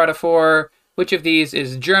start 4 out of 4. Which of these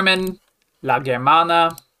is German? La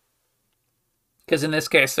Germana. Because in this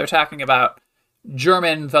case, they're talking about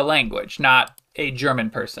German, the language, not a German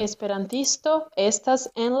person. Esperantisto estas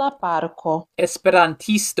en la parko.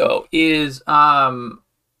 Esperantisto is an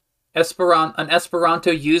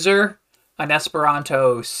Esperanto user, an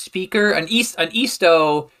Esperanto speaker. An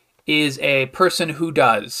isto is a person who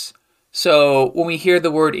does. So when we hear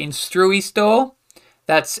the word instruisto,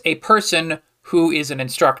 that's a person who is an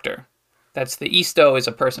instructor. That's the isto is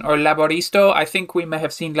a person. Or laboristo, I think we may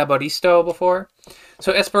have seen laboristo before.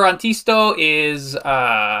 So Esperantisto is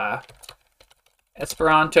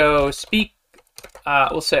Esperanto speak.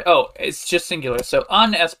 We'll say, oh, it's just singular. So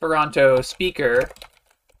an Esperanto speaker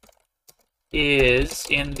is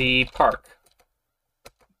in the park.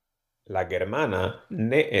 La germana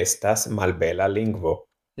ne estas malbela lingvo.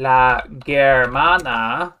 La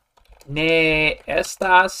germana ne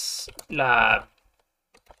estas la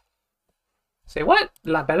Say what?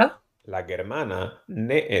 La bella? La germana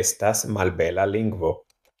ne estas malbela lingvo.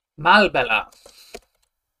 Malbella.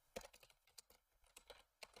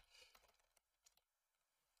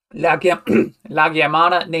 La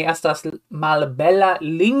germana ne estas malbella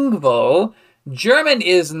lingvo. German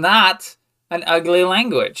is not an ugly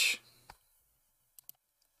language.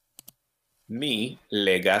 Mi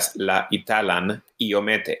legas la italan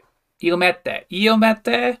iomete. Iomete.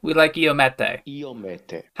 Iomete? We like iomete.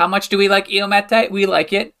 Iomete. How much do we like iomete? We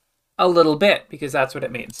like it a little bit, because that's what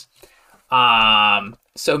it means.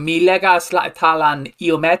 So mi legas la italan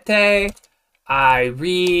iomete. I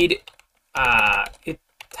read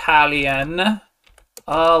Italian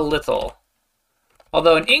a little.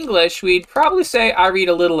 Although in English, we'd probably say I read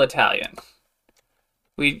a little Italian.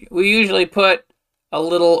 We usually put a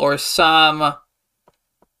little or some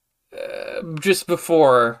just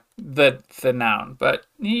before the noun, but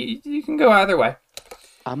you can go either way.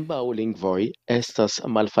 Ambaŭ lingvoj estas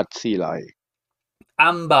malfacilaj.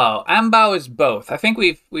 Ambaŭ. Ambaŭ is both. I think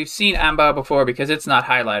we've seen ambaŭ before because it's not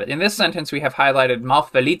highlighted. In this sentence, we have highlighted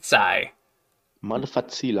malfelicaj.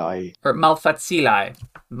 Malfacilaj. Or malfacilaj.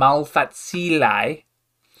 Malfacilaj.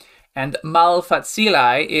 And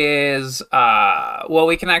malfacilaj is, well,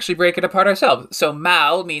 we can actually break it apart ourselves. So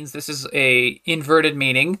mal means this is a inverted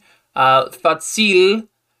meaning. Facil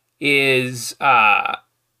is,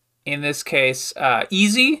 in this case,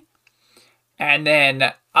 easy. And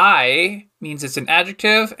then I means it's an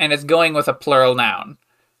adjective and it's going with a plural noun.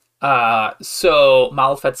 So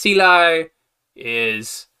malfacilaj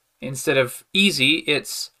is, instead of easy,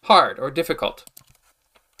 it's hard or difficult.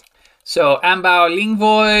 So ambaŭ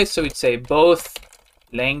lingvoj, so we'd say both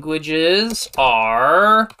languages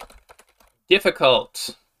are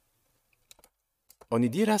difficult. Oni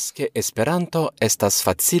diras ke Esperanto estas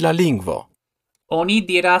facila lingvo. Oni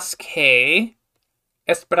diras ke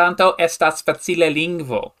Esperanto estas facila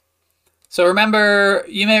lingvo. So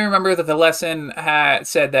you may remember that the lesson had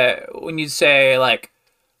said that when you say like,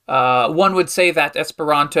 one would say that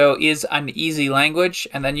Esperanto is an easy language,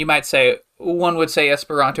 and then you might say one would say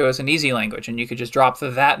Esperanto is an easy language, and you could just drop the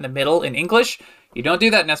that in the middle in English. You don't do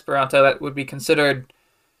that in Esperanto. That would be considered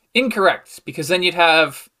incorrect, because then you'd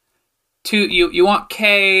have two. You want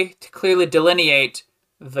K to clearly delineate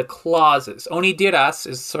the clauses. Oni diras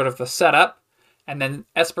is sort of the setup, and then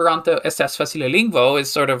Esperanto estas facila lingvo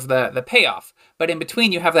is sort of the payoff. But in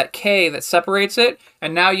between, you have that K that separates it,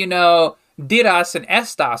 and now you know diras and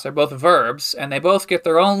estas are both verbs, and they both get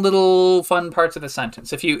their own little fun parts of the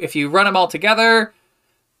sentence. If you run them all together,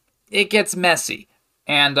 it gets messy.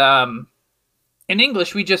 And in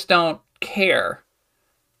English, we just don't care.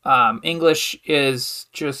 English is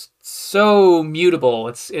just so mutable.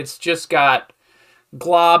 It's just got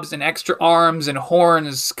globs and extra arms and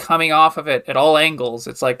horns coming off of it at all angles.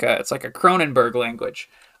 It's like a Cronenberg language.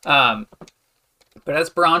 But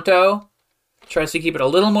Esperanto tries to keep it a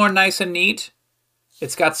little more nice and neat.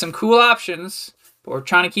 It's got some cool options, but we're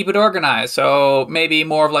trying to keep it organized. So maybe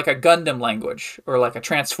more of like a Gundam language or like a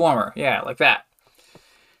Transformer. Yeah, like that.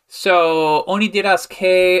 So oni diras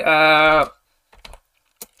ke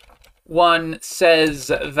one says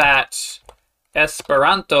that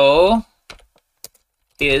Esperanto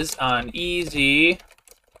is an easy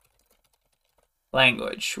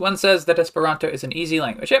language. One says that Esperanto is an easy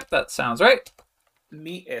language. Yep, that sounds right.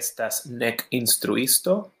 Mi estas nek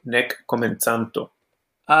instruisto, nek komencanto.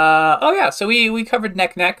 Oh yeah, so we covered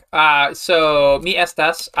nek. So mi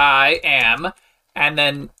estas, I am, and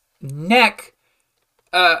then nek,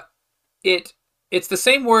 it's the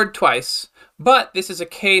same word twice, but this is a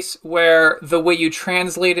case where the way you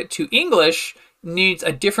translate it to English needs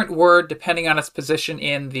a different word depending on its position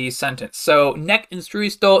in the sentence. So nek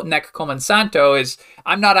instruisto, nek komencanto is,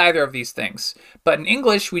 I'm not either of these things. But in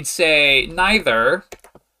English, we'd say neither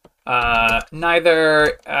a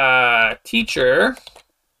teacher,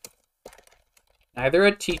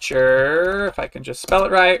 if I can just spell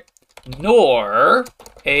it right, nor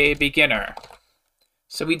a beginner.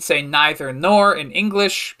 So we'd say neither nor in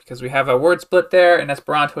English because we have a word split there. In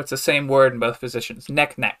Esperanto, it's the same word in both positions,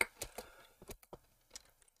 nek.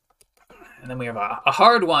 And then we have a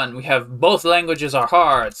hard one. We have both languages are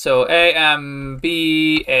hard. So A, M,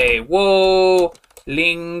 B, A, wo,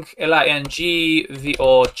 ling, L-I-N-G,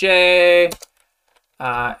 V-O-J, E,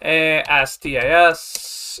 S, T, A,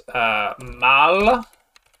 S, mal,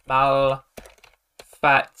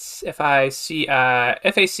 fat, F-A-C-I-L-A-J,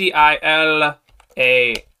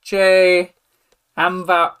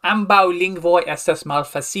 ambaŭ lingvoj estas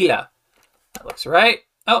malfacila. That looks right.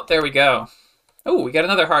 Oh, there we go. Oh, we got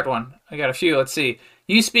another hard one. I got a few. Let's see.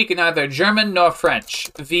 You speak neither German nor French.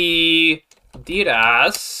 Vi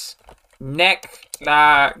diras Nec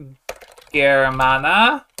la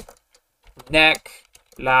Germana. Nec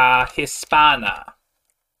la Hispana.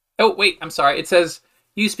 Oh, wait, I'm sorry. It says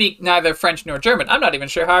you speak neither French nor German. I'm not even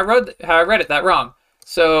sure how I read it that wrong.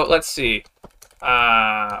 So let's see.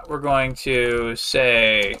 We're going to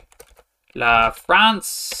say la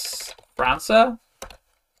Franza.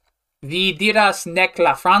 Vi diras nec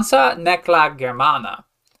la Franza, nec la Germana.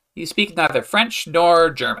 You speak neither French nor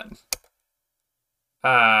German.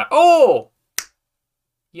 Oh!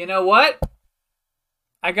 You know what?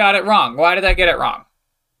 I got it wrong. Why did I get it wrong?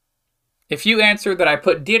 If you answered that I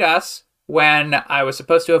put diras when I was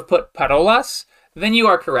supposed to have put parolas, then you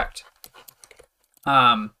are correct.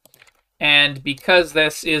 And because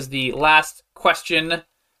this is the last question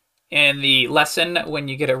in the lesson, when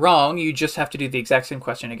you get it wrong, you just have to do the exact same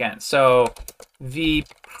question again. So, the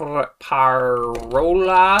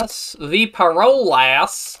parolas,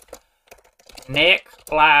 nec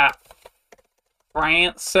la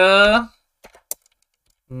Franza,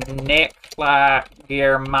 nec la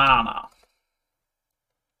Germana.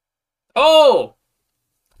 Oh!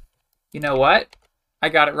 You know what? I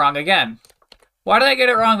got it wrong again. Why did I get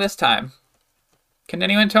it wrong this time? Can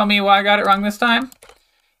anyone tell me why I got it wrong this time?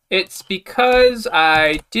 It's because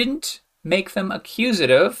I didn't make them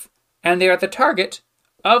accusative, and they are the target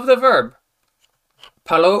of the verb.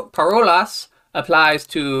 Parolas applies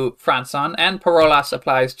to Franzon, and parolas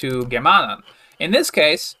applies to Germanon. In this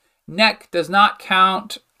case, nec does not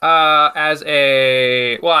count as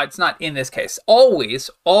a... Well, it's not in this case. Always,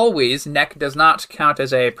 nec does not count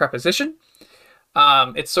as a preposition.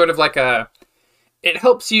 It's sort of like a... It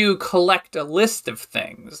helps you collect a list of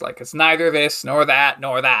things, like it's neither this, nor that,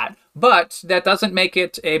 nor that. But that doesn't make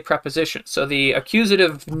it a preposition. So the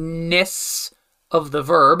accusativeness of the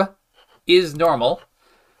verb is normal.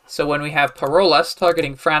 So when we have parolas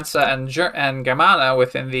targeting Franza and Germana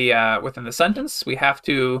within the sentence, we have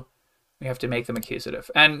to make them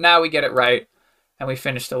accusative. And now we get it right, and we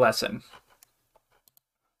finish the lesson.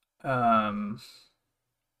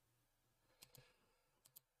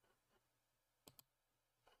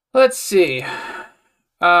 Let's see.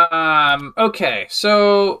 Okay,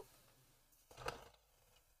 so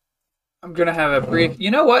I'm gonna have a brief...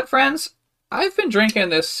 You know what, friends? I've been drinking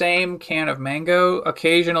this same can of mango,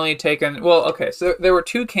 occasionally taken... Well, okay, so there were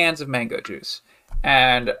 2 cans of mango juice,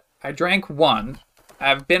 and I drank one.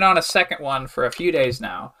 I've been on a second one for a few days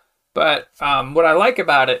now, but what I like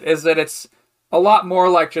about it is that it's a lot more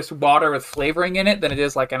like just water with flavoring in it than it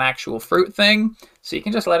is like an actual fruit thing. So you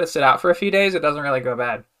can just let it sit out for a few days. It doesn't really go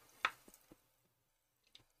bad.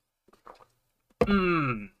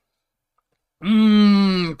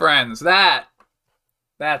 Friends,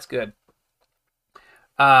 that's good.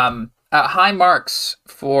 High marks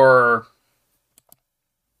for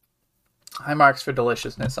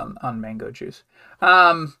deliciousness on mango juice.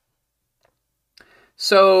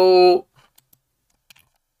 So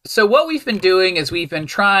what we've been doing is we've been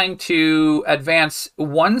trying to advance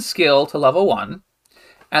one skill to level 1,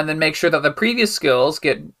 and then make sure that the previous skills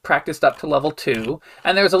get practiced up to level 2.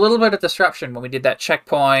 And there was a little bit of disruption when we did that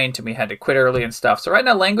checkpoint, and we had to quit early and stuff. So right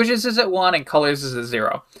now, languages is at 1, and colors is at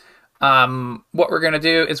 0. What we're going to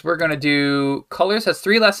do is we're going to do... Colors has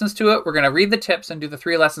 3 lessons to it. We're going to read the tips and do the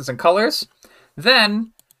 3 lessons in colors.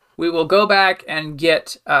 Then we will go back and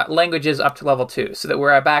get languages up to level 2, so that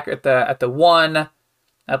we're back at the 1,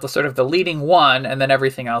 at the sort of the leading 1, and then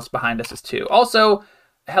everything else behind us is 2. Also,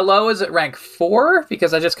 hello is at rank 4,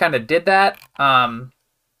 because I just kind of did that.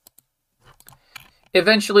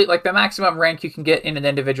 Eventually, like, the maximum rank you can get in an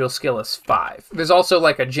individual skill is 5. There's also,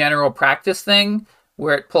 like, a general practice thing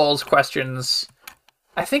where it pulls questions...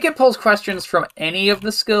 I think it pulls questions from any of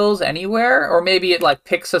the skills anywhere, or maybe it, like,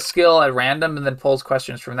 picks a skill at random and then pulls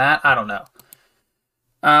questions from that. I don't know.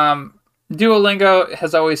 Duolingo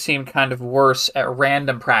has always seemed kind of worse at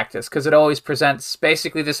random practice, because it always presents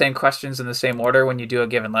basically the same questions in the same order when you do a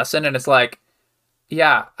given lesson, and it's like,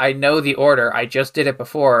 yeah, I know the order, I just did it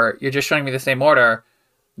before, you're just showing me the same order,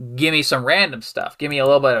 give me some random stuff, give me a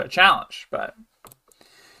little bit of a challenge. But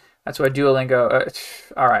that's why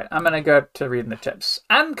Duolingo... Alright, I'm going to go to reading the tips.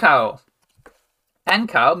 Ankao.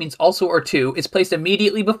 Ankao means also or to, is placed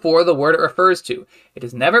immediately before the word it refers to. It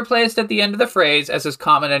is never placed at the end of the phrase, as is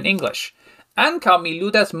common in English. Ankao mi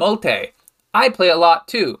ludas multe. I play a lot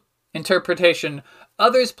too. Interpretation: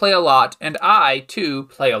 others play a lot, and I, too,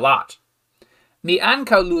 play a lot. Mi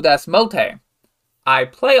ankao ludas multe. I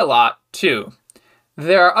play a lot too.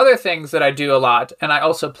 There are other things that I do a lot, and I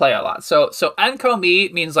also play a lot. So ankao mi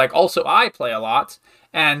means like also I play a lot,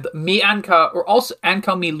 and mi ankao, or also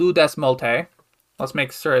ankao mi ludas multe. Let's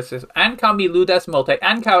make sure it says ankao mi ludas multe.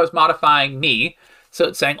 Ankao is modifying me, So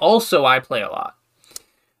it's saying also I play a lot.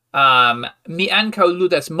 Mi ankaŭ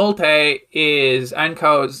ludas multe is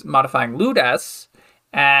ankaŭ's modifying ludas,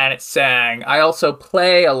 and it's saying I also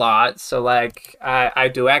play a lot. So like I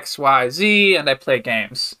do X, Y, Z, and I play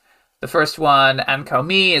games. The first one, ankaŭ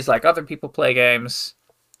mi, is like other people play games,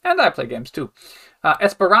 and I play games too.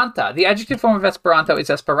 Esperanta. The adjective form of Esperanto is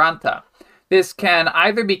Esperanta. This can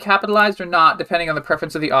either be capitalized or not, depending on the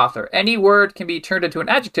preference of the author. Any word can be turned into an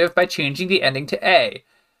adjective by changing the ending to A.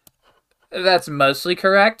 That's mostly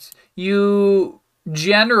correct. You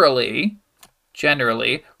generally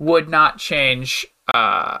would not change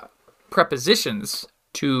prepositions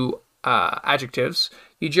to adjectives.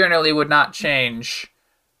 You generally would not change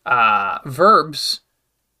verbs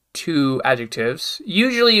to adjectives.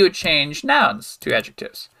 Usually you would change nouns to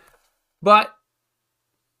adjectives. But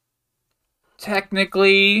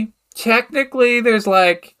technically there's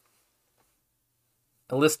like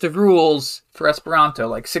a list of rules for Esperanto,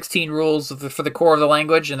 like 16 rules for the core of the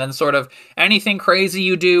language, and then sort of anything crazy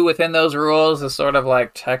you do within those rules is sort of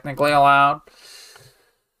like technically allowed.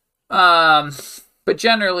 But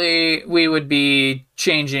generally we would be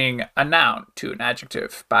changing a noun to an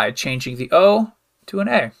adjective by changing the O to an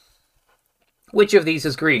A. Which of these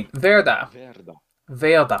is green? Verda.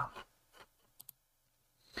 Verda.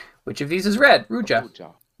 Which of these is red? Ruja.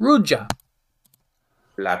 Ruja.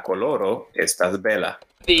 La coloro estas bela.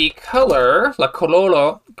 The color, la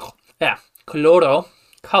coloro, coloro,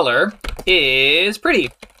 color is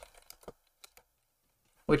pretty.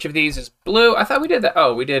 Which of these is blue? I thought we did that.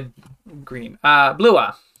 Oh, we did green.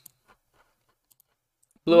 Blua.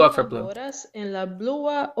 Blua for blue. En la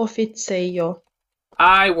blua oficejo.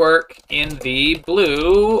 I work in the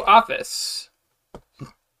blue office.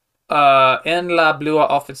 En la blua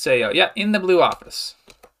oficejo. Yeah, in the blue office.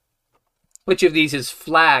 Which of these is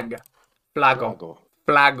flag? Flago.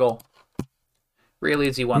 Flago. Really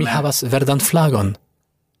easy one. Mi there. havas verdan flagon.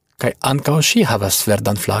 Kaj ankaŭ ŝi havas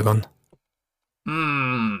verdan flagon.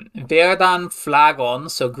 Verdan flagon,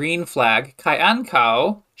 so green flag. Kaj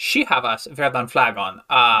ankaŭ ŝi havas verdan flagon.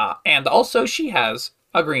 And also she has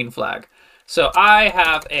a green flag. So I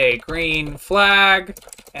have a green flag,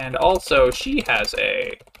 and also she has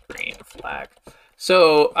a green flag.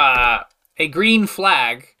 So a green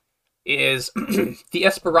flag is the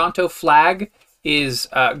Esperanto flag is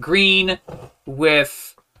green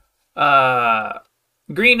with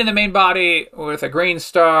green in the main body with a green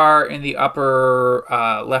star in the upper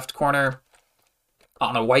left corner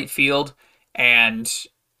on a white field, and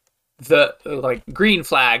the green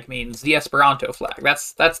flag means the Esperanto flag.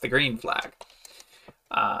 That's the green flag.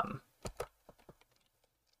 At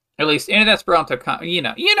least in an Esperanto, you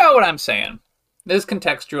know what I'm saying. This is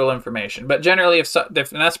contextual information, but generally, if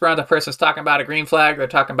an Esperanto person is talking about a green flag, they're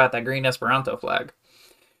talking about that green Esperanto flag.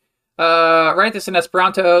 Write this in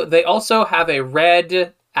Esperanto. They also have a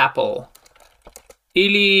red apple.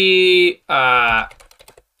 Ili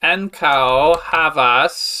ankaŭ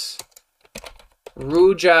havas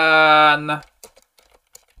ruĝan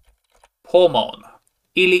pomon.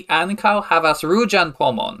 Ili ankaŭ havas ruĝan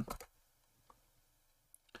pomon.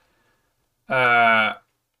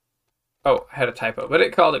 Oh, I had a typo, but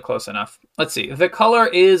it called it close enough. Let's see. The color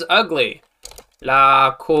is ugly.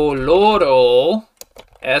 La coloro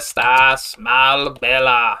estas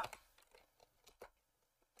malbela.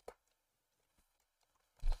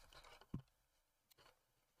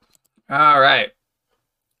 All right.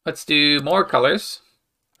 Let's do more colors.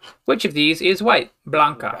 Which of these is white?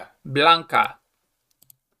 Blanca. Blanca.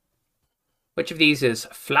 Which of these is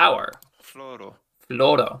flower? Floro.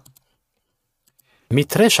 Floro. Mi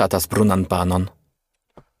tre ŝatas brunan panon.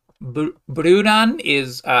 Brunan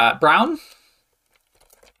is brown.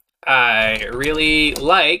 I really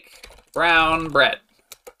like brown bread.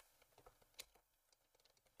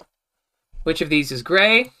 Which of these is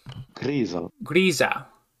gray? Grisa. Grisa.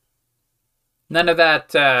 None of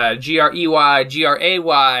that G-R-E-Y,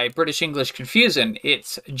 G-R-A-Y, British English confusion.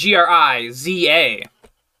 It's G-R-I-Z-A.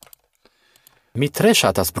 Mi tre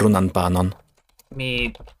ŝatas brunan panon.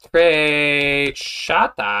 Mi tre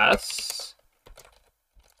ŝatas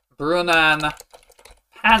brunan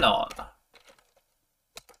panon.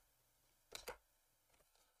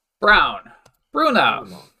 Brown. Bruno.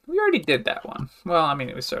 We already did that one. Well, I mean,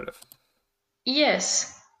 it was sort of.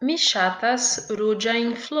 Yes, mi ŝatas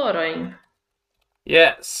ruĝajn florojn.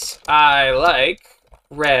 Yes, I like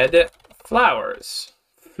red flowers.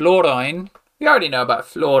 Florojn. We already know about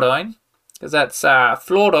florojn, because that's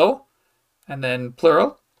floro, and then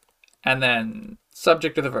plural, and then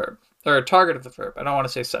subject of the verb, or target of the verb. I don't want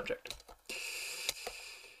to say subject.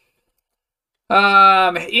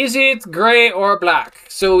 Is it gray or black?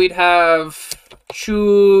 So we'd have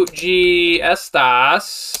Ĉu ĝi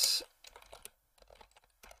estas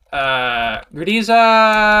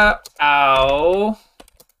griza aŭ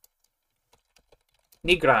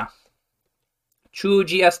nigra? Ĉu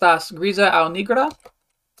ĝi estas griza aŭ nigra?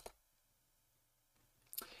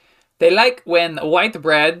 They like when white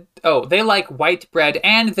bread. Oh, they like white bread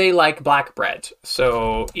and they like black bread.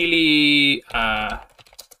 So ili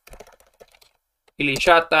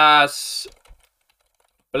ŝatas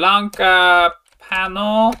blanka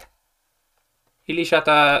pano. Ili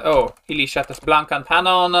ŝatas blankan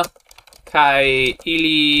panon kaj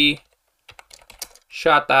ili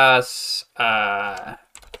ŝatas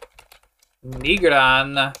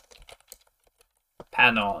nigran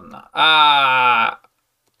panon.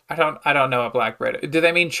 I don't know what black bread is. Do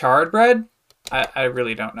they mean charred bread? I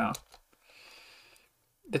really don't know.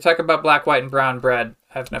 They talk about black, white, and brown bread.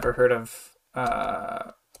 I've never heard of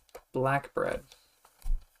black bread.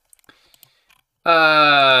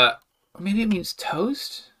 Maybe it means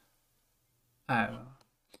toast? I don't know.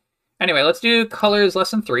 Anyway, let's do colors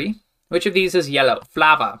lesson 3. Which of these is yellow?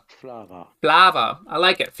 Flava. Flava. Flava. I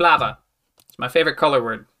like it. Flava. It's my favorite color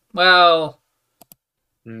word. Well...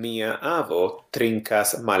 Mia avo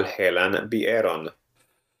trinkas malhelan bieron.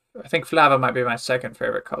 I think flava might be my second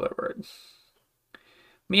favorite color word.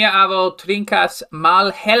 Mia avo trinkas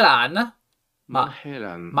malhelan.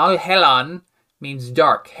 Malhelan. Malhelan means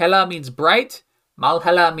dark. Hela means bright.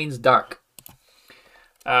 Malhela means dark.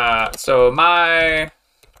 So my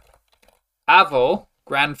avo,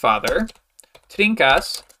 grandfather,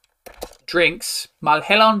 trinkas, drinks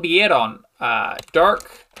malhelan bieron,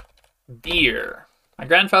 dark beer. My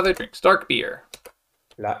grandfather drinks dark beer.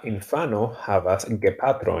 La infano havas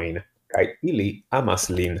gepatroin, kaj ili amas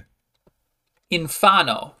lin.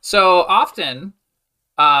 Infano. So often,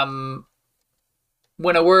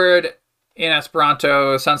 when a word in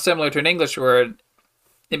Esperanto sounds similar to an English word,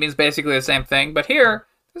 it means basically the same thing. But here,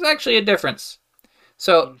 there's actually a difference.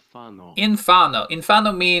 So, infano.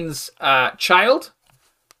 Infano means child.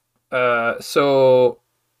 So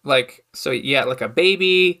like a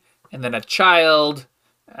baby, and then a child,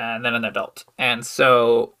 and then an adult. And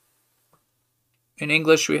so in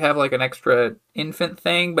English we have like an extra infant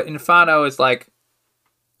thing, but infano is like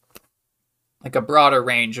a broader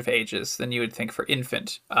range of ages than you would think for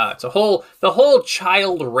infant. It's the whole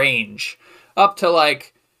child range up to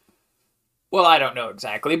like, well, I don't know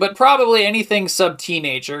exactly, but probably anything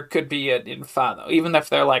sub-teenager could be an infano, even if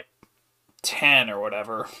they're like 10 or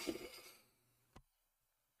whatever.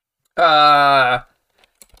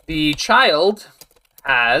 The child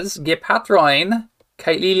has gepatroin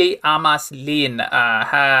kaj ili amas lin.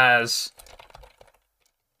 Has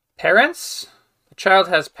parents. The child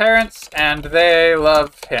has parents and they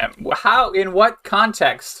love him. How? In what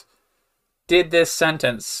context did this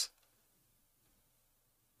sentence?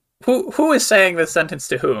 Who is saying this sentence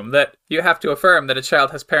to whom? That you have to affirm that a child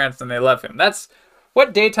has parents and they love him. That's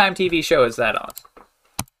what daytime TV show is that on?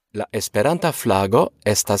 La Esperanta flago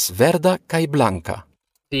estas verda kaj blanka.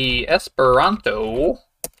 The Esperanto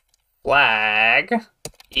flag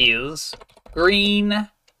is green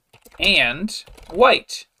and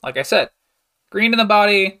white. Like I said, green in the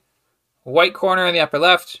body, white corner in the upper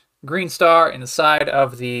left, green star inside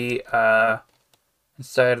of the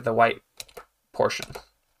white portion.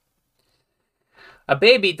 A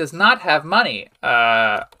baby does not have money.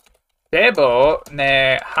 Bebo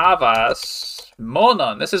ne havas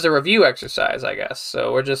monon. This is a review exercise, I guess.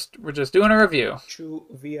 So we're just doing a review.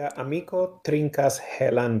 Ĉu via amiko trinkas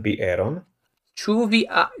helan bieron?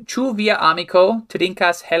 Ĉu via amiko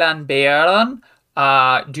trinkas helan bieron?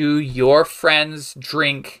 Do your friends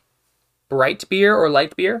drink bright beer or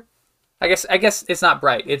light beer? I guess it's not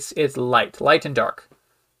bright. It's light and dark.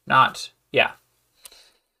 Not, yeah.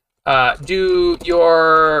 Does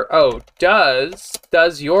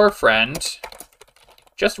your friend,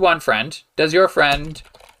 just one friend, does your friend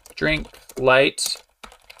drink light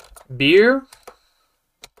beer?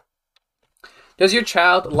 Does your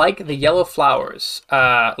child like the yellow flowers?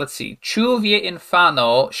 Let's see. Ĉu via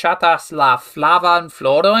infano ŝatas la flavan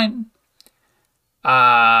florojn?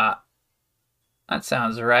 That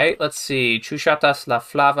sounds right. Let's see. Ĉu ŝatas la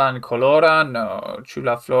flavan koloron? No. Ĉu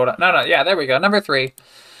la flora? No. Yeah, there we go. Number 3.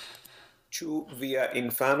 Ĉu via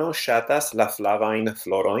infano ŝatas la flavajn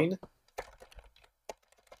florojn?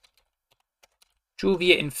 Ĉu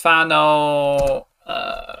via infano...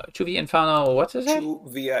 what's his name? Ĉu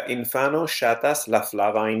via infano ŝatas la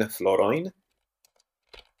flavajn florojn?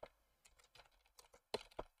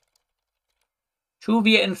 Ĉu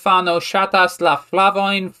via infano ŝatas la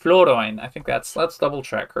flavajn florojn? I think let's double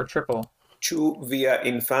check or triple. Ĉu via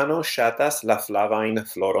infano ŝatas la flavajn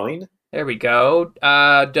florojn? There we go.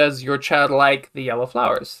 Does your child like the yellow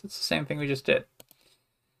flowers? It's the same thing we just did.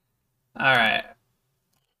 All right.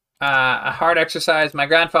 A hard exercise. My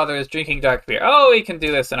grandfather is drinking dark beer. Oh, we can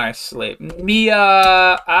do this in our sleep.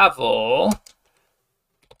 Mia avo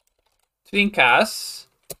trinkas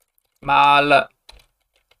mal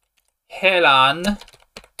helan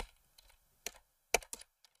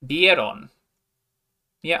bieron.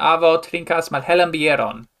 Mia avo trinkas mal helan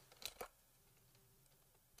bieron.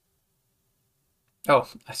 Oh,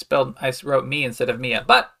 I wrote me instead of Mia,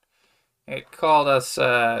 but it called us,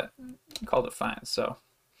 called it fine, so.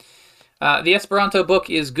 The Esperanto book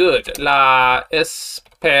is good. La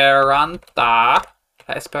Esperanta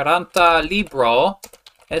libro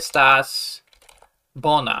estas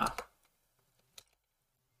bona.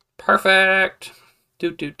 Perfect.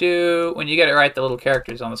 When you get it right, the little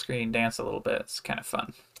characters on the screen dance a little bit. It's kind of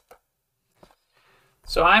fun.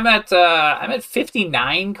 So I'm at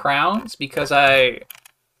 59 crowns because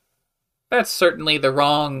that's certainly the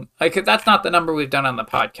wrong, that's not the number we've done on the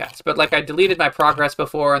podcast, but I deleted my progress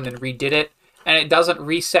before and then redid it, and it doesn't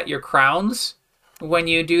reset your crowns when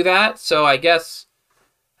you do that. So I guess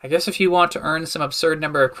if you want to earn some absurd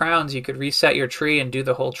number of crowns, you could reset your tree and do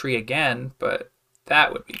the whole tree again, but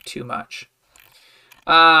that would be too much.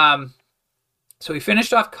 So we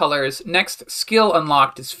finished off colors. Next skill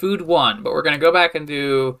unlocked is food 1, but we're going to go back and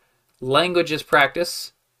do languages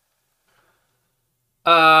practice.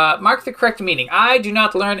 Mark the correct meaning. I do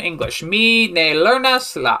not learn English. Mi ne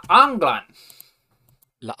lernas la anglan.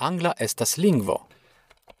 La angla estas lingvo.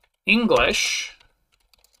 English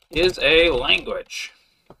is a language.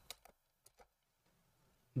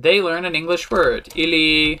 They learn an English word.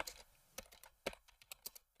 Ili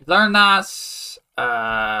lernas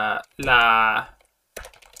la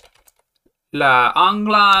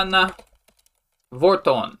anglan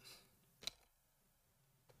vorton.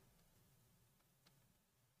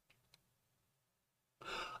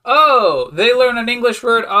 Oh, they learn an English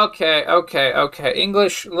word? Okay.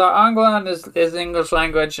 English, la anglan is English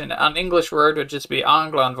language, and an English word would just be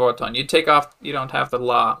anglan vorton. You take off, you don't have the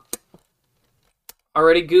la.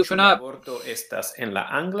 Already goofing up. Vorto estas en la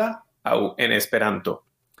angla au en Esperanto?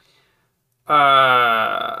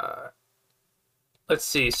 Let's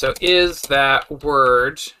see. So is that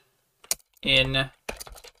word in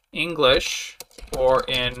English or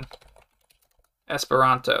in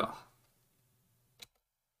Esperanto?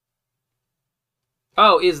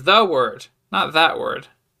 Oh, is the word, not that word.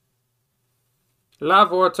 La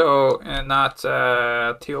vorto and not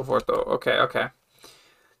tio vorto. Okay.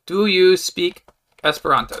 Do you speak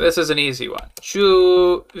Esperanto? This is an easy one.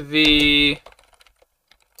 Ĉu vi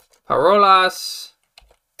parolas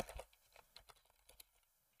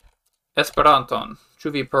Esperanton?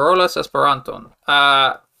 Ĉu vi parolas Esperanton?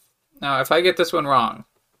 Now, if I get this one wrong,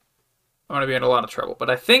 I'm going to be in a lot of trouble. But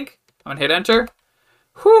I think I'm going to hit enter.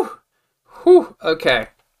 Whew. Okay.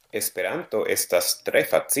 Esperanto estas tre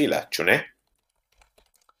facila, ĉu ne?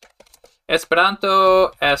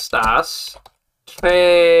 Esperanto estas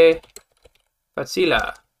tre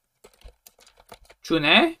facila, ĉu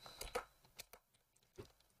ne?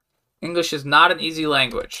 English is not an easy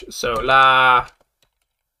language, so la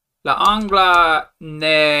angla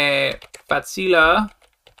ne facila,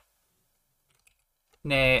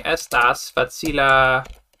 ne estas facila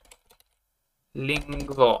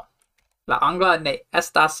lingvo. La angla ne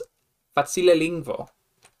estas facile lingvo.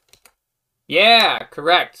 Yeah,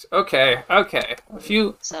 correct. Okay. A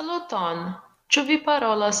few. Saluton. Ĉu vi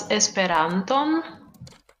parolas Esperanton?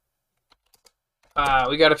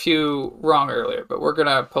 We got a few wrong earlier, but we're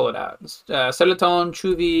gonna pull it out. Saluton,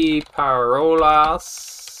 ĉu vi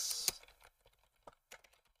parolas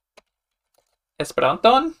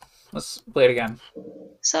Esperanton? Let's play it again.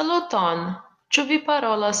 Saluton. Ĉu vi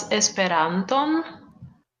parolas Esperanton?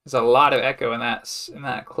 There's a lot of echo in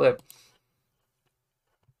that clip.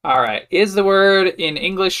 All right. Is the word in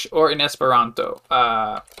English or in Esperanto?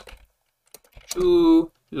 Ĉu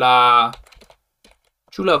la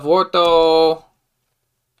vorto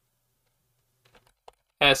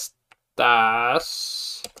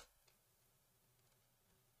estas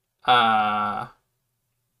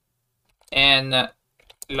en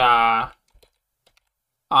la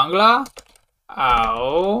angla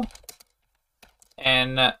au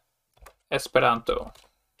en Esperanto?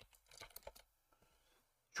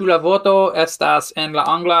 Ĉu la vorto estas en la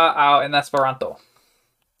angla au en Esperanto?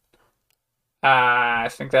 I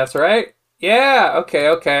think that's right. Yeah,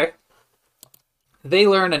 okay. They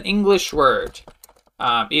learn an English word.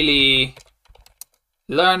 Ili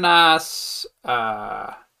lernas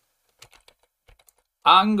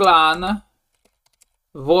anglan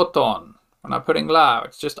vorton. We're not putting la.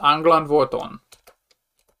 It's just anglan vorton.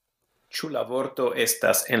 Ĉu la vorto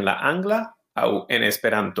estas en la angla aŭ en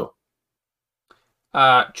Esperanto?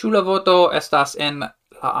 Ĉu la vorto estas en la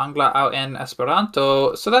angla aŭ en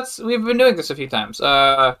Esperanto? So we've been doing this a few times.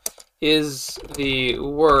 Is the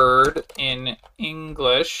word in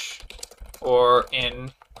English or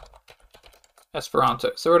in Esperanto?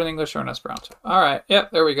 Is the word in English or in Esperanto? All right.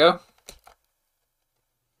 Yep. There we go.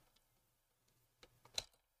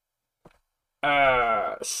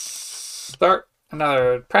 Start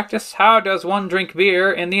another practice. How does one drink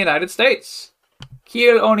beer in the United States?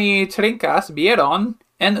 Kiel oni trinkas bieron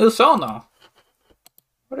en Usono?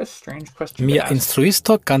 What a strange question. Mia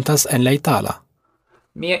instruisto cantas en la itala.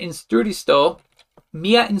 Mia instruisto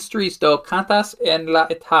cantas en la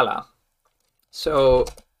itala. So,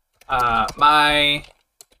 my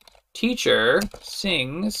teacher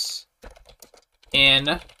sings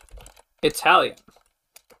in Italian.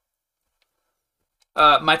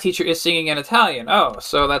 My teacher is singing in Italian. Oh,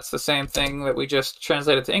 so that's the same thing that we just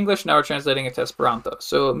translated to English. Now we're translating it to Esperanto.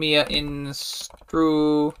 So, mia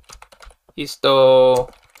instruisto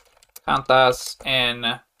cantas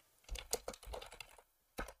en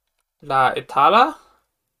la itala?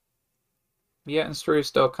 Mia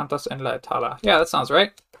instruisto cantas en la itala. Yeah, that sounds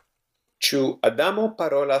right. Ĉu Adamo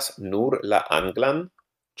parolas nur la anglan?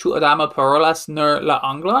 Ĉu Adamo parolas nur la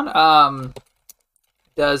anglan?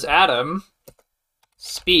 Does Adam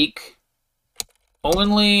speak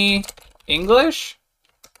only English?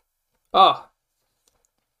 Oh,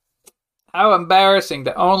 how embarrassing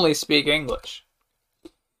to only speak English.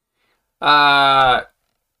 Do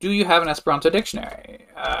you have an Esperanto dictionary?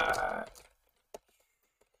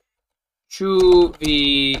 Ĉu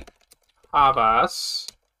vi havas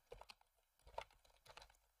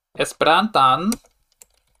Esperantan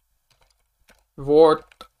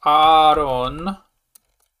vortaron?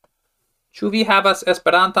 Ĉu vi havas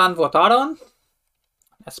Esperantan vortaron?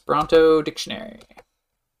 Esperanto dictionary.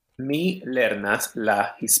 Mi lernas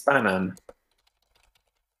la hispanan.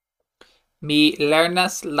 Mi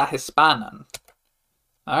lernas la hispanan.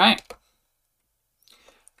 All right.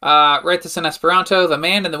 Write this in Esperanto. The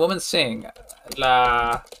man and the woman sing.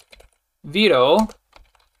 La viro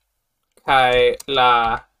kaj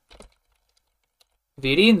la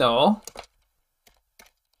virino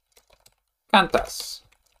cantas.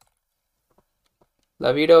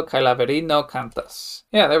 La viro kaj la virino cantas.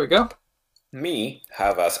 Yeah, there we go. Mi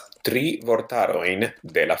havas 3 vortarojn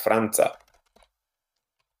de la franca.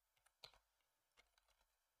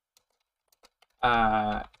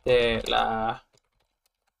 De la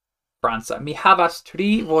Franca. Mi havas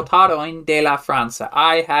 3 vortarojn de la Franca.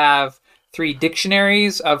 I have 3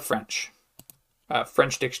 dictionaries of French.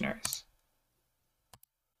 French dictionaries.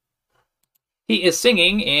 He is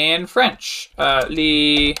singing in French.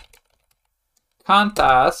 Li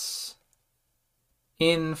cantas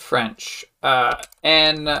in French.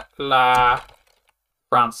 En la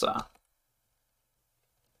Franca.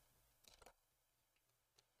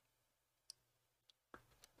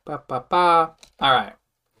 All right.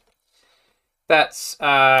 That's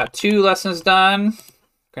 2 lessons done.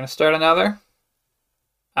 Gonna start another.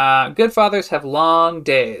 Good fathers have long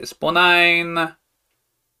days. Bonain.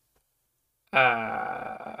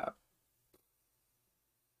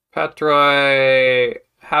 Patroi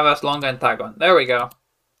havas longan tagon. There we go. A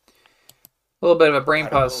little bit of a brain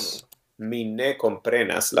pause. Mi ne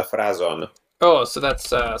komprenas la frazon. Oh, so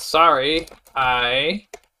that's sorry. I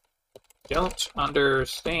don't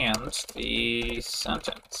understand the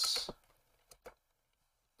sentence.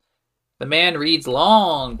 The man reads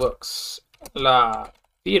long books. La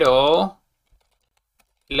viro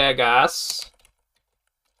legas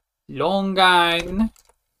longajn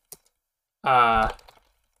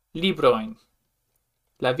librojn.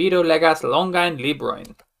 La viro legas longajn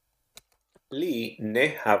librojn. Li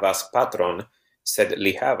ne havas patron, sed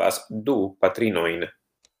li havas 2 patrinojn.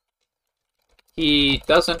 He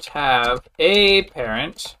doesn't have a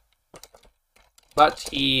parent, but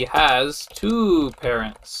he has 2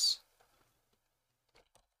 parents.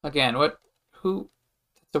 Again, that's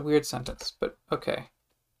a weird sentence, but okay.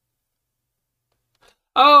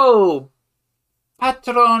 Oh!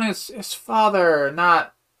 Patron is father,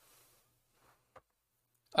 not...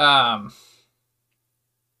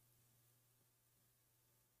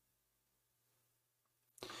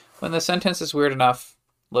 When the sentence is weird enough,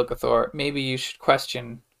 Locathor, maybe you should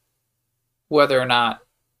question whether or not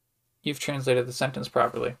you've translated the sentence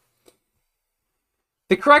properly.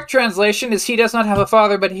 The correct translation is he does not have a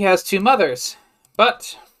father, but he has 2 mothers.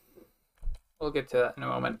 But we'll get to that in a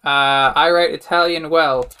moment. I write Italian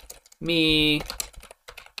well. Mi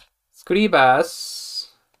scribas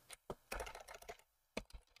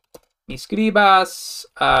Mi skribas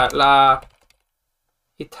la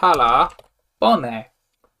itala bone.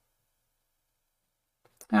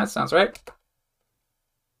 That sounds right.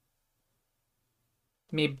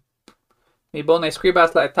 Mi bone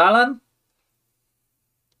skribas la italan?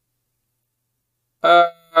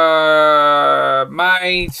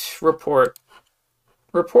 My report.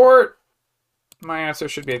 My answer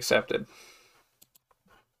should be accepted.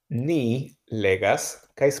 Ni legas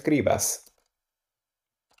kaj skribas.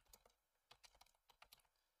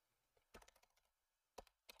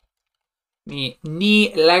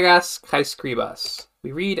 Ni legas kaj skribas.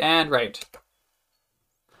 We read and write.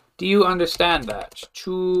 Do you understand that?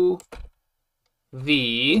 Ĉu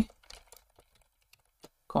vi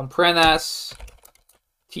komprenas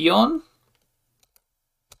tion?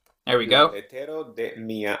 There we go. La letero de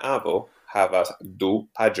mia avo havas 2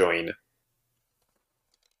 paĝojn.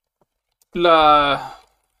 La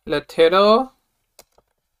letero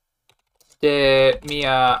de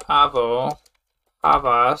mia avo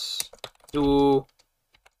havas 2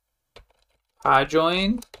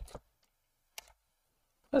 paĝojn.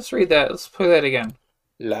 Let's read that. Let's play that again.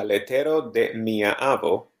 La letero de mia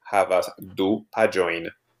avo havas 2 paĝojn.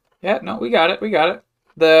 Yeah, no, we got it. We got it.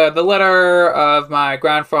 The letter of my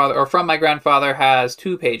grandfather, or from my grandfather, has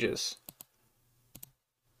 2 pages.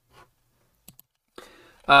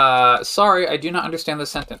 Sorry, I do not understand the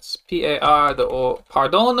sentence.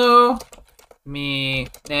 Pardonu, mi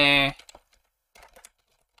ne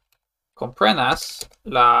comprenas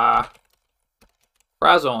la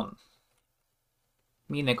frazon.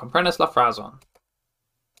 Mi ne comprenas la frazon.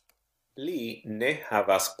 Li ne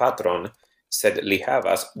havas patron, sed li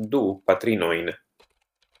havas 2 patrinojn.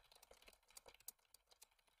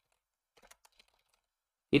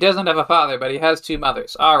 He doesn't have a father, but he has 2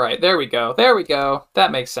 mothers. All right, there we go. There we go.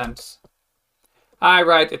 That makes sense. I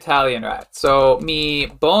write Italian right. So, mi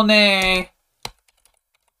bone...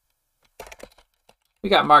 We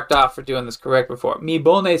got marked off for doing this correct before. Mi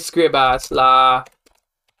bone skribas la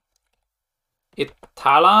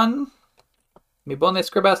italan. Mi bone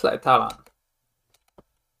skribas la italan.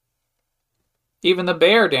 Even the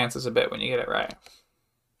bear dances a bit when you get it right.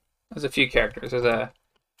 There's a few characters. There's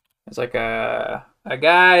like a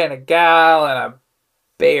guy and a gal and a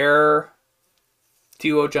bear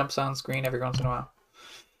duo jumps on screen every once in a while.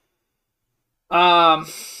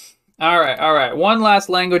 All right. One last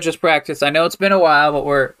languages practice. I know it's been a while, but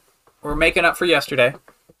we're making up for yesterday.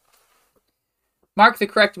 Mark the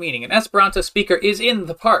correct meaning. An Esperanto speaker is in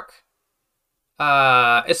the park.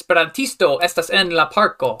 Esperantisto estas en la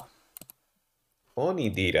parko. Oni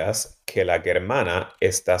diras ke la germana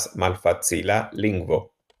estas malfacila lingvo.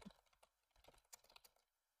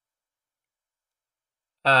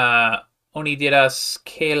 Oni diras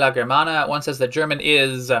que la germana. One says that German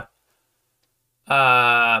is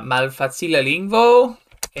malfacila lingvo,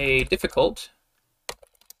 a difficult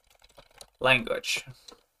language.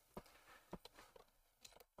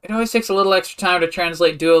 It always takes a little extra time to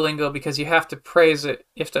translate Duolingo because you have to phrase it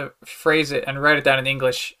and write it down in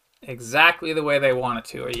English exactly the way they want it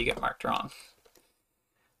to, or you get marked wrong.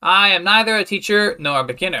 I am neither a teacher nor a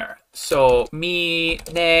beginner, so mi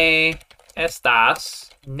ne estas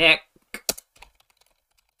nec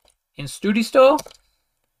instruisto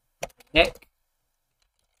nec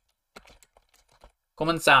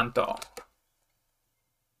comenzanto.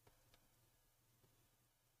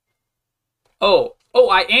 Oh,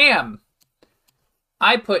 I am.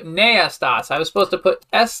 I put ne estas. I was supposed to put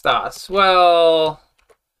estas. Well,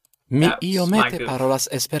 Mi iomete parolas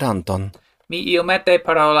Esperanton. Mi iomete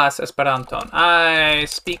parolas Esperanton. I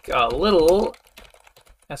speak a little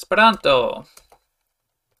Esperanto.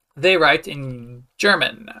 They write in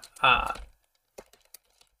German.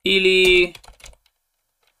 Ili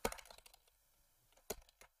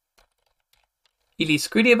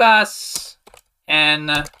skribas en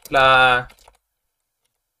la...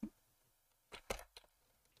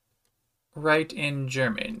 Write in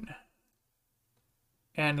German.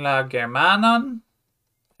 En la germanon?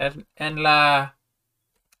 En la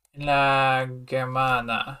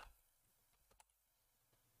germana.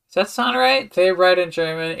 Does that sound right? They write in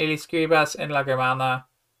German. Ili skribas en la germana.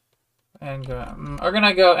 And we're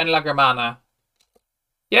gonna go en la germana.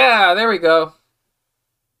 Yeah, there we go.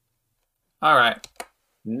 All right.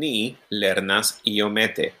 Ni lernas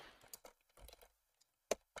iomete.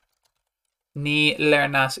 Ni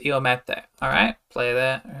lernas iomete. All right, play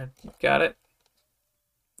that. Got it.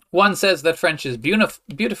 One says that French is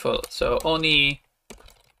beautiful. So oni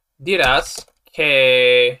diras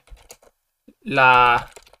que la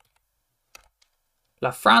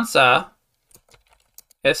Franza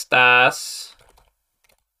estas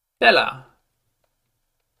bella.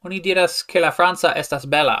 Oni diras que la Franza estas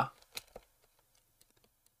bella.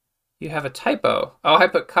 You have a typo. Oh, I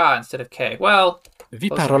put K instead of K. Well... Vi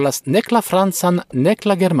parolas nek la francan, nek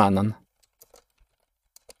la germanan.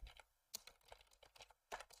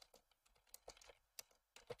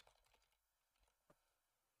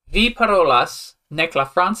 Vi parolas nek la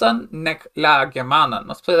francan, nek la germanan.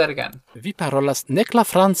 Let's play that again. Vi parolas nek la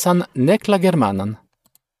francan, nek la germanan.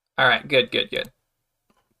 All right, good, good, good.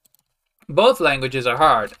 Both languages are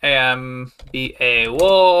hard.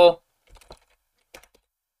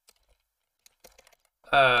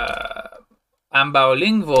 Ambaŭ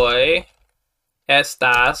lingvoj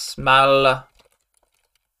estas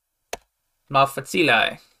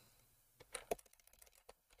malfacilaj.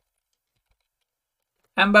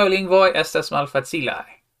 Ambaŭ lingvoj estas malfacilaj.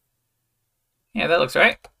 Yeah, that looks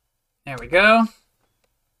right. There we go.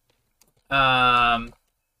 I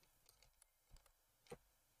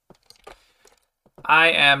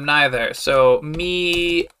am neither. So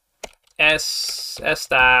mi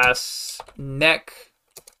estas nek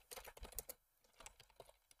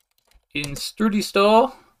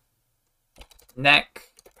instruisto nek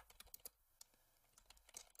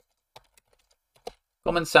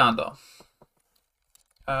comenzando.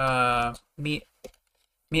 Mi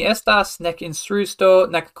estas nek instruisto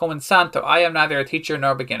nek comenzanto. I am neither a teacher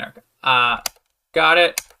nor a beginner. Got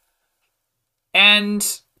it.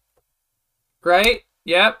 And right?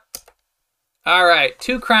 Yep. All right.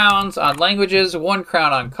 2 crowns on languages, 1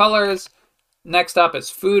 crown on colors. Next up is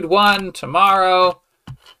food 1 tomorrow.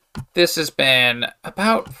 This has been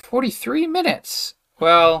about 43 minutes.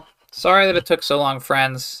 Well, sorry that it took so long,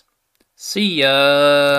 friends. See ya.